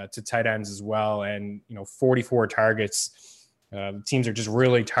touchdowns to tight ends as well, and 44 targets. Teams are just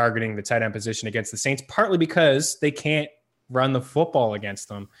really targeting the tight end position against the Saints, partly because they can't run the football against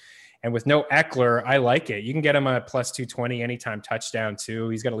them. And with no Eckler, I like it. You can get him a plus 220 anytime touchdown too.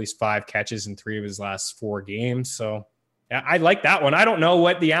 He's got at least 5 catches in 3 of his last 4 games. So yeah, I like that one. I don't know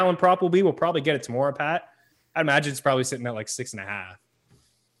what the Allen prop will be. We'll probably get it tomorrow, Pat. I'd imagine it's probably sitting at like 6.5.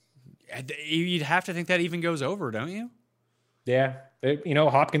 You'd have to think that even goes over, don't you? Yeah.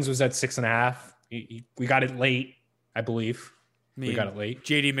 Hopkins was at 6.5. We got it late, I believe. We got it late.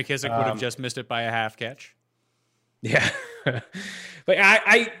 J.D. McKissick would have just missed it by a half catch. Yeah.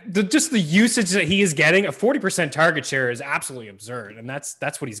 But just the usage that he is getting, a 40% target share is absolutely absurd. And that's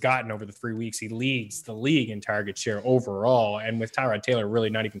what he's gotten over the 3 weeks. He leads the league in target share overall. And with Tyrod Taylor really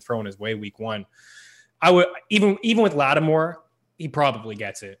not even throwing his way week 1, I would even with Lattimore, he probably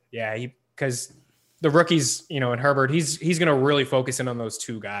gets it. Yeah, because the rookies, and Herbert, he's going to really focus in on those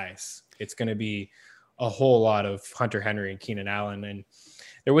 2 guys. It's going to be a whole lot of Hunter Henry and Keenan Allen. And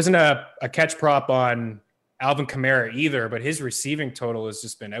there wasn't a catch prop on Alvin Kamara either, but his receiving total has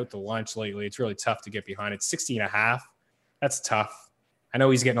just been out to lunch lately. It's really tough to get behind. It's 60.5. That's tough. I know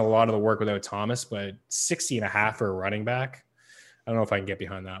he's getting a lot of the work without Thomas, but 60.5 for a running back. I don't know if I can get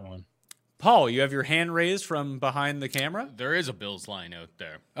behind that one. Paul, you have your hand raised from behind the camera? There is a Bills line out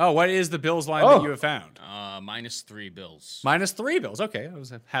there. Oh, what is the Bills line that you have found? -3 Bills. -3 Bills. Okay, that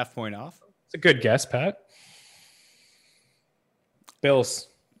was a half point off. It's a good guess, Pat. Bills.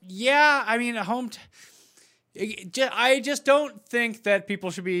 Yeah, I mean, I just don't think that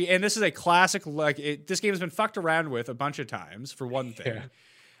people should be, and this is a classic, this game has been fucked around with a bunch of times, for one thing.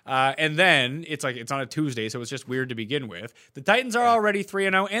 Yeah. And then it's on a Tuesday, so it's just weird to begin with. The Titans are already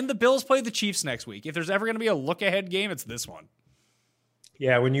 3-0, and the Bills play the Chiefs next week. If there's ever going to be a look-ahead game, it's this one.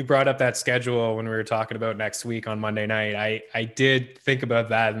 Yeah, when you brought up that schedule when we were talking about next week on Monday night, I did think about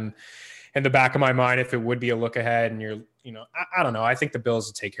that, and in the back of my mind, if it would be a look ahead, and I don't know. I think the Bills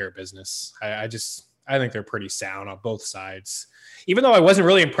will take care of business. I think they're pretty sound on both sides. Even though I wasn't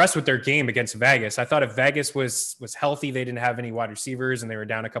really impressed with their game against Vegas, I thought if Vegas was healthy, they didn't have any wide receivers, and they were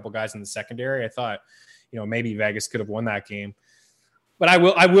down a couple guys in the secondary. I thought, maybe Vegas could have won that game. But I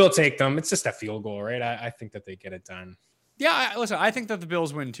will take them. It's just a field goal, right? I think that they get it done. Yeah, listen, I think that the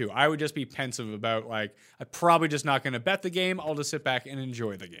Bills win too. I would just be pensive about I'm probably just not going to bet the game. I'll just sit back and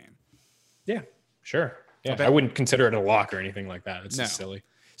enjoy the game. Yeah, sure. Yeah, I wouldn't consider it a lock or anything like that. It's just silly.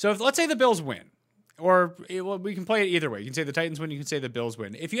 So let's say the Bills win, or we can play it either way. You can say the Titans win. You can say the Bills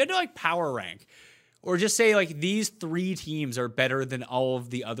win. If you had to power rank, or just say these 3 teams are better than all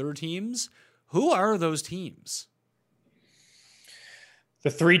of the other teams, who are those teams? The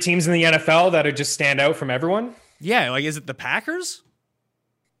 3 teams in the NFL that would just stand out from everyone? Yeah, like is it the Packers?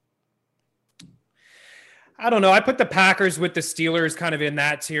 I don't know. I put the Packers with the Steelers kind of in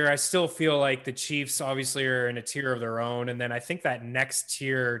that tier. I still feel like the Chiefs obviously are in a tier of their own. And then I think that next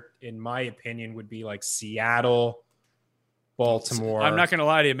tier, in my opinion, would be like Seattle, Baltimore. I'm not going to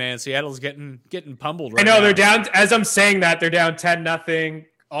lie to you, man. Seattle's getting pummeled right I know now. they're down. As I'm saying that, they're down 10-0,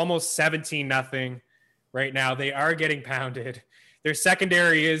 almost 17-0 right now. They are getting pounded. Their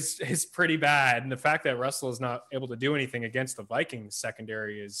secondary is pretty bad. And the fact that Russell is not able to do anything against the Vikings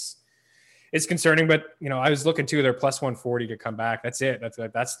secondary is concerning. But, I was looking too, they're plus 140 to come back. That's it.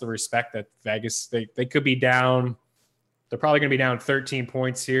 That's the respect that Vegas, they could be down. They're probably going to be down 13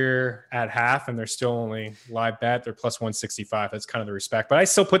 points here at half, and they're still only live bet. They're plus 165. That's kind of the respect. But I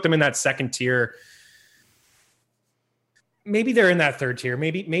still put them in that second tier. Maybe they're in that third tier.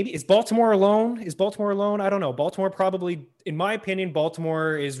 Maybe is Baltimore alone? I don't know. Baltimore probably, in my opinion,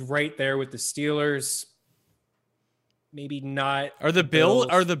 Baltimore is right there with the Steelers. Maybe not. Are the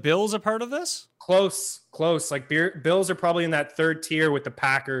Bills a part of this? Close. Like Bills are probably in that third tier with the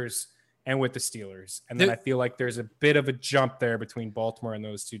Packers and with the Steelers. And then I feel like there's a bit of a jump there between Baltimore and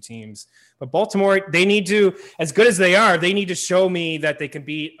those two teams. But Baltimore, they need to, as good as they are, they need to show me that they can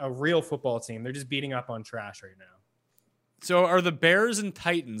beat a real football team. They're just beating up on trash right now. So are the Bears and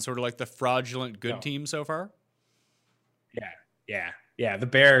Titans sort of like the fraudulent good team so far? Yeah. The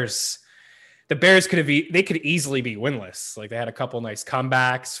Bears could easily be winless. Like they had a couple nice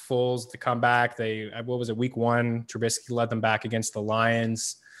comebacks, Foles to come back. Week 1, Trubisky led them back against the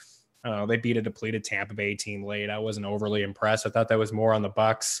Lions. I don't know. They beat a depleted Tampa Bay team late. I wasn't overly impressed. I thought that was more on the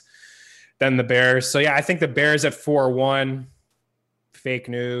Bucks than the Bears. So yeah, I think the Bears at 4-1. Fake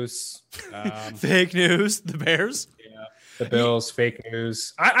news. Fake news. The Bears. Yeah. The Bills. Fake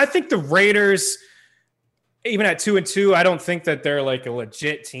news. I think the Raiders, even at 2-2, I don't think that they're like a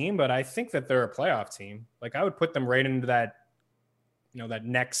legit team, but I think that they're a playoff team. Like I would put them right into that, that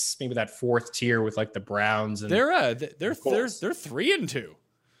next, maybe that fourth tier with like the Browns. And they're 3-2.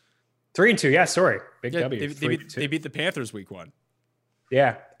 3-2, yeah. Sorry, big Yeah, W. they beat the Panthers week 1.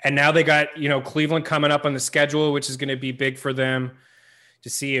 Yeah, and now they got Cleveland coming up on the schedule, which is going to be big for them to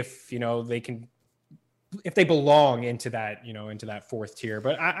see if they belong into that fourth tier.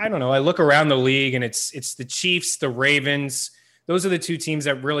 But I don't know. I look around the league and it's the Chiefs, the Ravens. Those are the two teams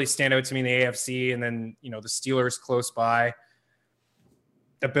that really stand out to me in the AFC, and then the Steelers close by.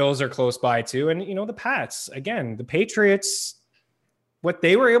 The Bills are close by too, and the Pats again. The Patriots. What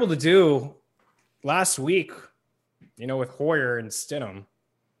they were able to do last week, with Hoyer and Stidham,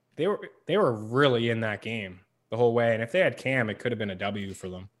 they were really in that game the whole way. And if they had Cam, it could have been a W for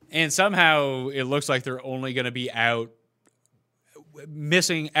them. And somehow it looks like they're only going to be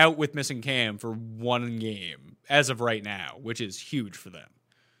missing Cam for one game as of right now, which is huge for them.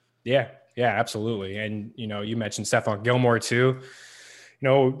 Yeah, absolutely. And, you mentioned Stephon Gilmore too.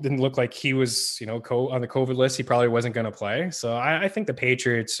 Didn't look like he was, on the COVID list. He probably wasn't going to play. So I think the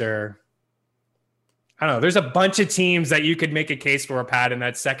Patriots are, I don't know. There's a bunch of teams that you could make a case for, Pat, in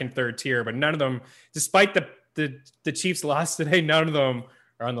that second, third tier, but none of them, despite the Chiefs loss today, none of them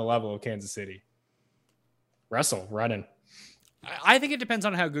are on the level of Kansas City. Russell running. I think it depends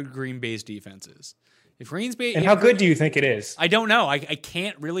on how good Green Bay's defense is. How good do you think it is? I don't know. I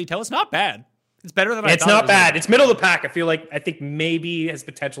can't really tell. It's not bad. It's better than I thought. It's not bad. It's middle of the pack. I think maybe has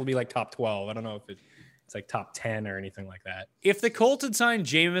potential to be like top 12. I don't know if it's like top 10 or anything like that. If the Colts had signed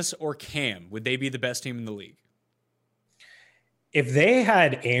Jameis or Cam, would they be the best team in the league? If they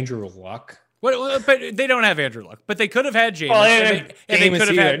had Andrew Luck. But they don't have Andrew Luck. But they could have had Jameis. Well, they could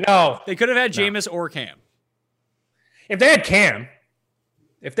have had They could have had Jameis or Cam. If they had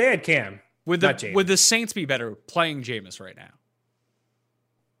Cam, would the Saints be better playing Jameis right now?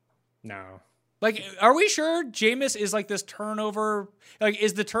 No. Like, are we sure Jameis is like this turnover? Like,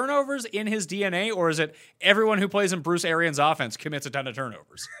 is the turnovers in his DNA, or is it everyone who plays in Bruce Arians' offense commits a ton of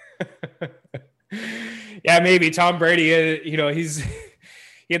turnovers? Yeah, maybe. Tom Brady,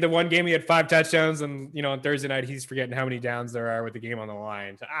 he had the one game he had 5 touchdowns, and on Thursday night he's forgetting how many downs there are with the game on the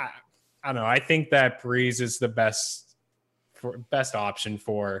line. I don't know. I think that Breeze is the best option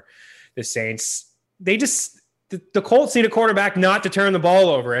for the Saints. The Colts need a quarterback not to turn the ball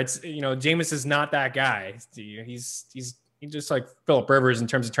over. It's Jameis is not that guy. He's just like Phillip Rivers in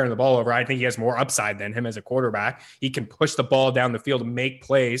terms of turning the ball over. I think he has more upside than him as a quarterback. He can push the ball down the field and make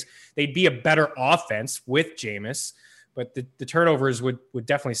plays. They'd be a better offense with Jameis, but the turnovers would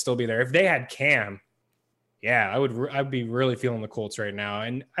definitely still be there. If they had Cam, Yeah, I'd be really feeling the Colts right now.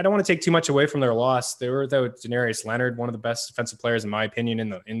 And I don't want to take too much away from their loss. They were without Denarius Leonard, one of the best defensive players, in my opinion,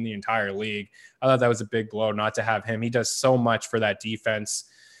 in the entire league. I thought that was a big blow not to have him. He does so much for that defense.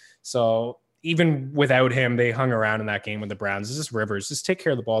 So even without him, they hung around in that game with the Browns. It's just Rivers. Just take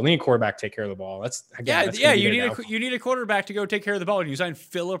care of the ball. Lead quarterback, take care of the ball. You need a quarterback to go take care of the ball, and you sign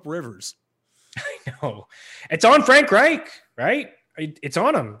Phillip Rivers. I know. It's on Frank Reich, right? It's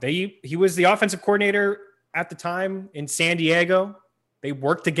on him. He was the offensive coordinator at the time in San Diego. They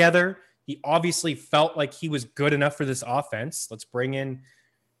worked together. He obviously felt like he was good enough for this offense. Let's bring in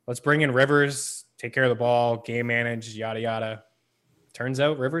Rivers, take care of the ball, game manage, yada yada. Turns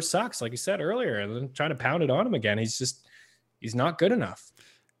out Rivers sucks, like you said earlier. I'm trying to pound it on him again. He's not good enough.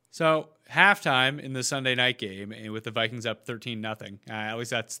 So halftime in the Sunday night game, and with the Vikings up 13-0, at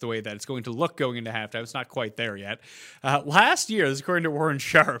least that's the way that it's going to look going into halftime. It's not quite there yet. Last year, this is according to Warren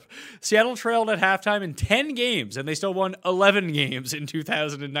Sharp, Seattle trailed at halftime in 10 games, and they still won 11 games in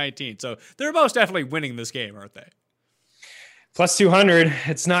 2019. So they're most definitely winning this game, aren't they? Plus 200.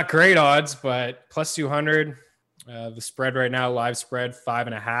 It's not great odds, but plus 200. The spread right now, live spread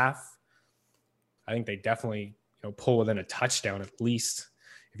 5.5. I think they definitely pull within a touchdown at least,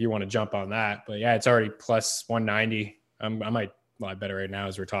 if you want to jump on that. But yeah, it's already plus 190. I might bet it right now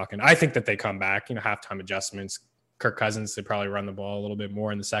as we're talking. I think that they come back, halftime adjustments. Kirk Cousins, they probably run the ball a little bit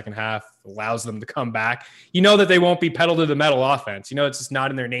more in the second half, allows them to come back. That they won't be pedal to the metal offense. It's just not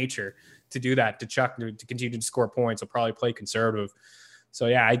in their nature to do that, to continue to score points. They'll probably play conservative. So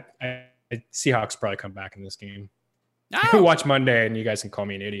yeah, I Seahawks probably come back in this game. Oh. Watch Monday and you guys can call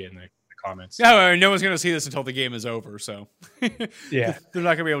me an idiot in the comments. No one's going to see this until the game is over, so yeah, they're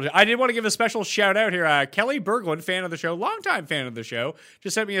not going to be able to. I did want to give a special shout out here. Kelly Berglund, fan of the show, longtime fan of the show,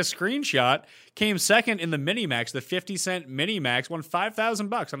 just sent me a screenshot. Came second in the mini max, the 50-cent mini max, won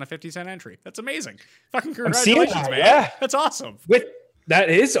 $5,000 on a 50-cent entry. That's amazing. Fucking congratulations, man. Yeah. That's awesome. That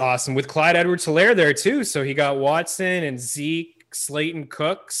is awesome with Clyde Edwards-Helaire there too. So he got Watson and Zeke, Slayton,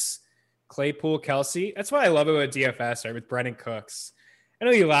 Cooks, Claypool, Kelsey. That's what I love about DFS, right? With Brendan Cooks. I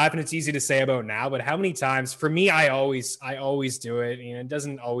know you laugh and it's easy to say about now, but how many times for me, I always do it. It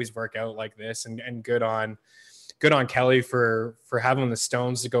doesn't always work out like this, and good on Kelly for having the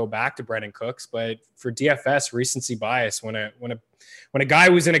stones to go back to Brendan Cooks. But for DFS, recency bias. When a guy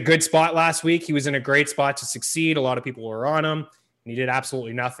was in a good spot last week, he was in a great spot to succeed. A lot of people were on him, and he did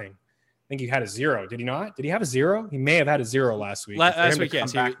absolutely nothing. I think he had a 0. Did he not? Did he have a 0? He may have had a 0 last week. Last week,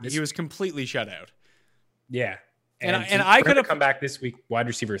 yes. He was completely shut out. Yeah. And I could have come back this week. Wide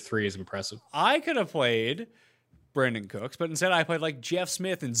receiver 3 is impressive. I could have played Brandon Cooks, but instead I played like Jeff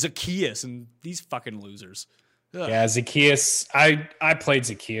Smith and Zacchaeus and these fucking losers. Ugh. Yeah, Zacchaeus. I played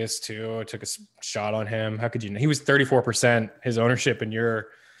Zacchaeus too. I took a shot on him. How could you know? He was 34% his ownership in your.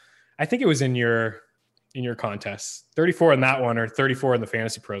 I think it was in your contest. 34 in that one, or 34 in the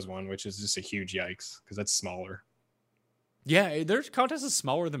Fantasy Pros one, which is just a huge yikes because that's smaller. Yeah, their contest is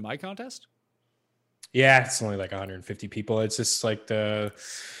smaller than my contest. Yeah, it's only like 150 people. It's just like the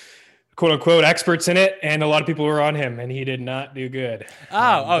quote unquote experts in it, and a lot of people were on him, and he did not do good.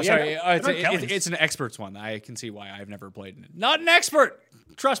 Sorry. It's an experts one. I can see why I've never played in it. Not an expert.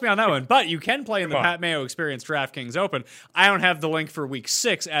 Trust me on that one. But you can play in the Pat Mayo Experience DraftKings Open. I don't have the link for week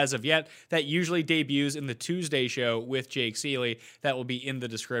 6 as of yet. That usually debuts in the Tuesday show with Jake Seeley. That will be in the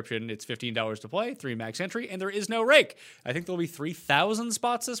description. It's $15 to play, 3 max entry, and there is no rake. I think there'll be 3,000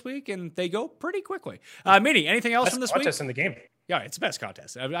 spots this week, and they go pretty quickly. Mini, anything else from this week? Contest in the game. Yeah, it's the best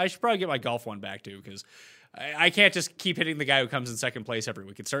contest. I should probably get my golf one back too, because I can't just keep hitting the guy who comes in second place every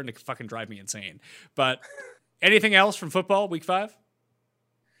week. It's starting to fucking drive me insane. But anything else from football week 5?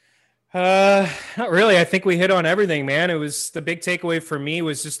 Not really. I think we hit on everything, man. It was the big takeaway for me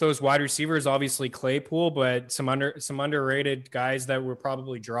was just those wide receivers, obviously Claypool, but some underrated guys that were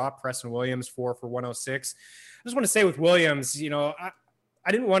probably dropped. Preston Williams 4 for 106. I just want to say with Williams, I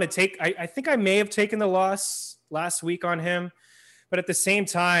didn't want to take. I think I may have taken the loss last week on him. But at the same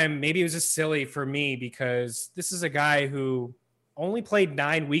time, maybe it was just silly for me because this is a guy who only played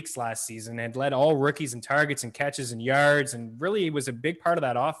 9 weeks last season and led all rookies in targets and catches and yards and really was a big part of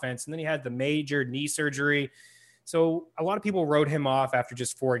that offense. And then he had the major knee surgery. So a lot of people wrote him off after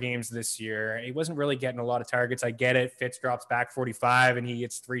just 4 games this year. He wasn't really getting a lot of targets. I get it. Fitz drops back 45 and he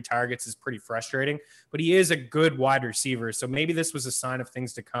gets 3 targets is pretty frustrating. But he is a good wide receiver. So maybe this was a sign of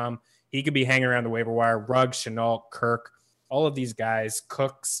things to come. He could be hanging around the waiver wire. Ruggs, Shenault, Kirk. All of these guys,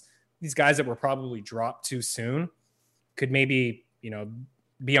 Cooks, these guys that were probably dropped too soon could maybe,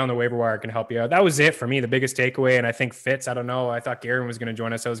 be on the waiver wire can help you out. That was it for me, the biggest takeaway. And I think Fitz, I don't know. I thought Garen was going to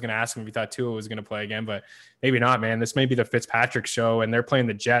join us. I was going to ask him if he thought Tua was going to play again, but maybe not, man. This may be the Fitzpatrick show, and they're playing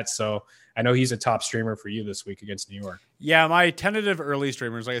the Jets. So I know he's a top streamer for you this week against New York. Yeah, my tentative early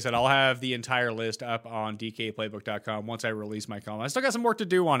streamers, like I said, I'll have the entire list up on DKPlaybook.com once I release my column. I still got some work to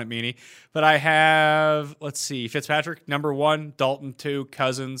do on it, Meanie, but I have, let's see, Fitzpatrick, number 1, Dalton 2,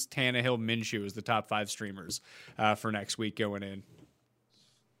 Cousins, Tannehill, Minshew is the top 5 streamers for next week going in.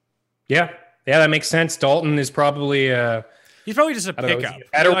 Yeah, that makes sense. Dalton is probably he's probably just a pickup.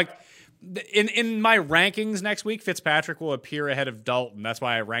 Know, in my rankings next week, Fitzpatrick will appear ahead of Dalton. That's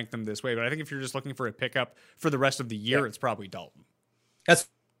why I ranked them this way. But I think if you're just looking for a pickup for the rest of the year, it's probably Dalton. That's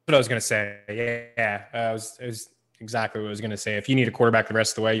what I was going to say. Yeah, it was exactly what I was going to say. If you need a quarterback the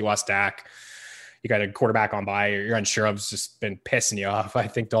rest of the way, you lost Dak. You got a quarterback on bye, or you're unsure of, it's just been pissing you off. I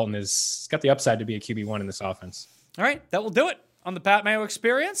think Dalton has got the upside to be a QB1 in this offense. All right, that will do it on the Pat Mayo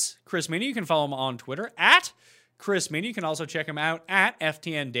Experience. Chris Meany, you can follow him on Twitter at Chris Meany. You can also check him out at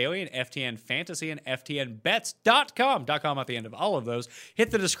FTN Daily and FTN Fantasy and FTNBets.com. .com at the end of all of those. Hit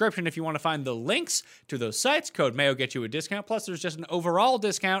the description if you want to find the links to those sites. Code Mayo gets you a discount. Plus, there's just an overall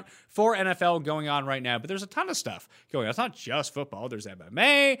discount for NFL going on right now. But there's a ton of stuff going on. It's not just football. There's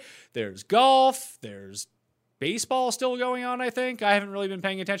MMA. There's golf. There's baseball still going on, I think. I haven't really been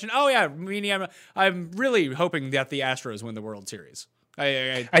paying attention. Oh, yeah, Meany, I'm really hoping that the Astros win the World Series.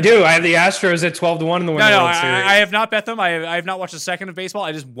 I do. I have the Astros at 12-1 in the World Series. I have not bet them. I have not watched a second of baseball.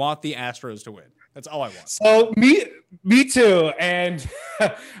 I just want the Astros to win. That's all I want. So me too. And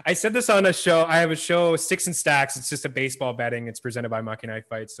I said this on a show. I have a show, Sticks and Stacks. It's just a baseball betting. It's presented by Monkey Knife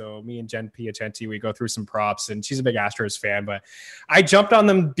Fight. So me and Jen Piacenti, we go through some props, and she's a big Astros fan. But I jumped on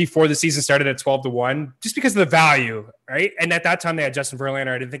them before the season started at 12-1 just because of the value, right? And at that time they had Justin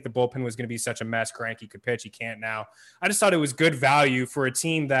Verlander. I didn't think the bullpen was going to be such a mess. Cranky could pitch. He can't now. I just thought it was good value for a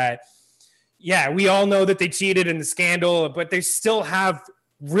team that, yeah, we all know that they cheated in the scandal, but they still have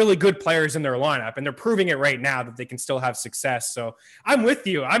really good players in their lineup, and they're proving it right now that they can still have success. So I'm with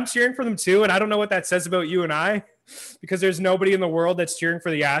you. I'm cheering for them too. And I don't know what that says about you and I, because there's nobody in the world that's cheering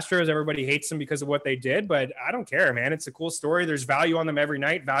for the Astros. Everybody hates them because of what they did, but I don't care, man. It's a cool story. There's value on them every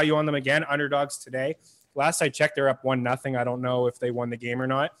night, value on them again. Underdogs today. Last I checked, they're up 1-0. I don't know if they won the game or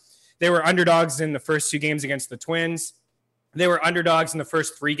not. They were underdogs in the first 2 games against the Twins. They were underdogs in the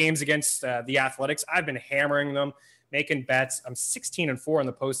first 3 games against the Athletics. I've been hammering them, making bets. I'm 16-4 in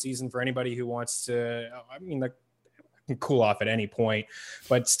the postseason for anybody who wants to. I mean, like, I can cool off at any point,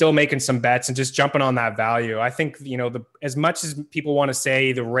 but still making some bets and just jumping on that value. I think, as much as people want to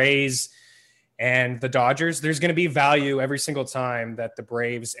say the Rays and the Dodgers, there's going to be value every single time that the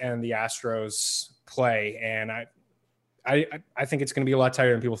Braves and the Astros play. And I think it's going to be a lot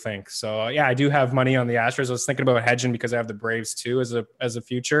tighter than people think. So yeah, I do have money on the Astros. I was thinking about hedging because I have the Braves too as a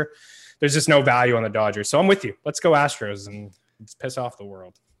future. There's just no value on the Dodgers. So I'm with you. Let's go Astros and let's piss off the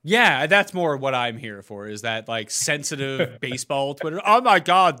world. Yeah, that's more what I'm here for, is that like sensitive baseball Twitter. Oh my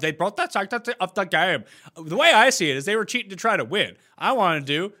God, they brought that side of the game. The way I see it is they were cheating to try to win. I want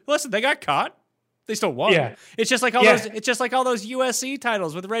to listen, they got caught. They still won. Yeah. It's just like all those USC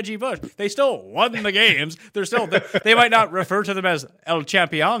titles with Reggie Bush. They still won the games. They're still they might not refer to them as El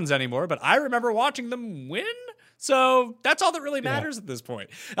Champions anymore, but I remember watching them win. So that's all that really matters at this point.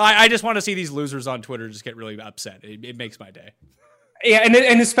 I just want to see these losers on Twitter just get really upset. It makes my day. Yeah,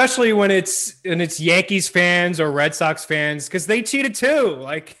 and especially when it's Yankees fans or Red Sox fans, because they cheated too.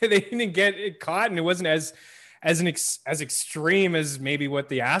 Like, they didn't get caught, and it wasn't as extreme as maybe what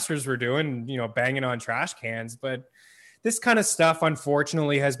the Astros were doing, banging on trash cans. But this kind of stuff,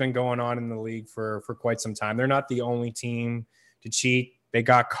 unfortunately, has been going on in the league for quite some time. They're not the only team to cheat. They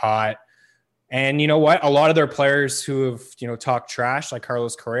got caught. And you know what? A lot of their players who have, talked trash, like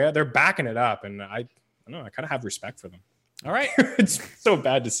Carlos Correa, they're backing it up. And I don't know, I kind of have respect for them. All right. It's so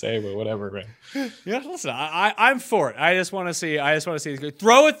bad to say, but whatever, man. Yeah, listen, I'm for it. I just want to see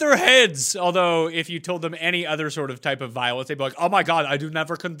throw at their heads. Although if you told them any other sort of type of violence, they'd be like, oh my God, I do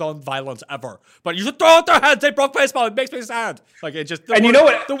never condone violence ever. But you should throw at their heads. They broke baseball. It makes me sad. Like, it just, and you know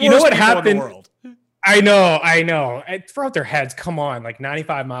what happened in the world. I know. Throw out their heads. Come on, like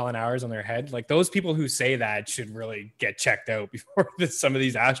 95 mile an hour on their head. Like, those people who say that should really get checked out before some of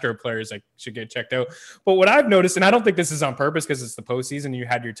these Astro players should get checked out. But what I've noticed, and I don't think this is on purpose because it's the postseason, you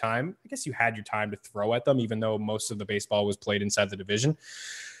had your time. I guess you had your time to throw at them, even though most of the baseball was played inside the division.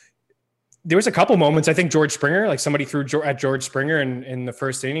 There was a couple moments, I think George Springer, like somebody threw at George Springer in the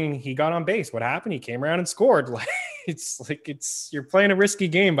first inning. He got on base. What happened? He came around and scored. You're playing a risky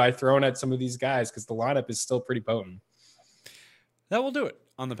game by throwing at some of these guys because the lineup is still pretty potent. That will do it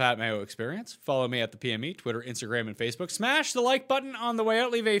on the Pat Mayo Experience. Follow me at the PME, Twitter, Instagram, and Facebook. Smash the like button on the way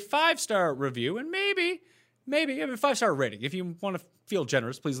out. Leave a 5-star review, and maybe a 5-star rating. If you want to feel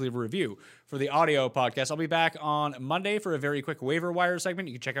generous, please leave a review for the audio podcast. I'll be back on Monday for a very quick waiver wire segment.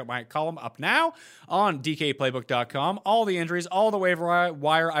 You can check out my column up now on DKPlaybook.com. All the injuries, all the waiver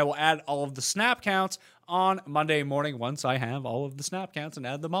wire. I will add all of the snap counts on Monday morning once I have all of the snap counts and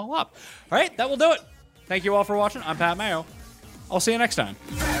add them all up. All right, that will do it. Thank you all for watching. I'm Pat Mayo. I'll see you next time.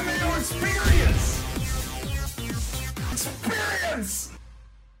 Pat Mayo Experience! Experience!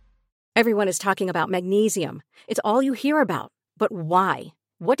 Everyone is talking about magnesium. It's all you hear about. But why?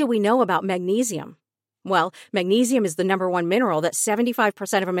 What do we know about magnesium? Well, magnesium is the number one mineral that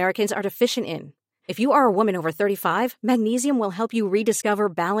 75% of Americans are deficient in. If you are a woman over 35, magnesium will help you rediscover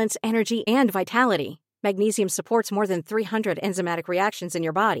balance, energy, and vitality. Magnesium supports more than 300 enzymatic reactions in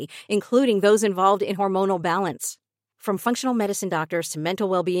your body, including those involved in hormonal balance. From functional medicine doctors to mental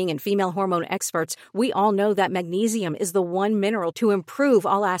well-being and female hormone experts, we all know that magnesium is the one mineral to improve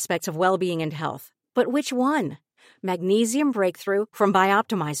all aspects of well-being and health. But which one? Magnesium Breakthrough from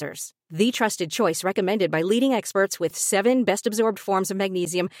Bioptimizers, the trusted choice recommended by leading experts with 7 best-absorbed forms of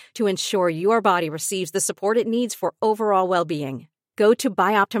magnesium to ensure your body receives the support it needs for overall well-being. Go to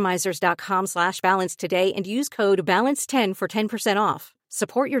bioptimizers.com/balance today and use code BALANCE10 for 10% off.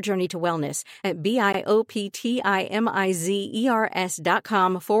 Support your journey to wellness at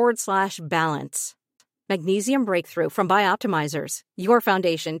bioptimizers.com/balance. Magnesium Breakthrough from Bioptimizers, your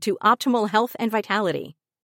foundation to optimal health and vitality.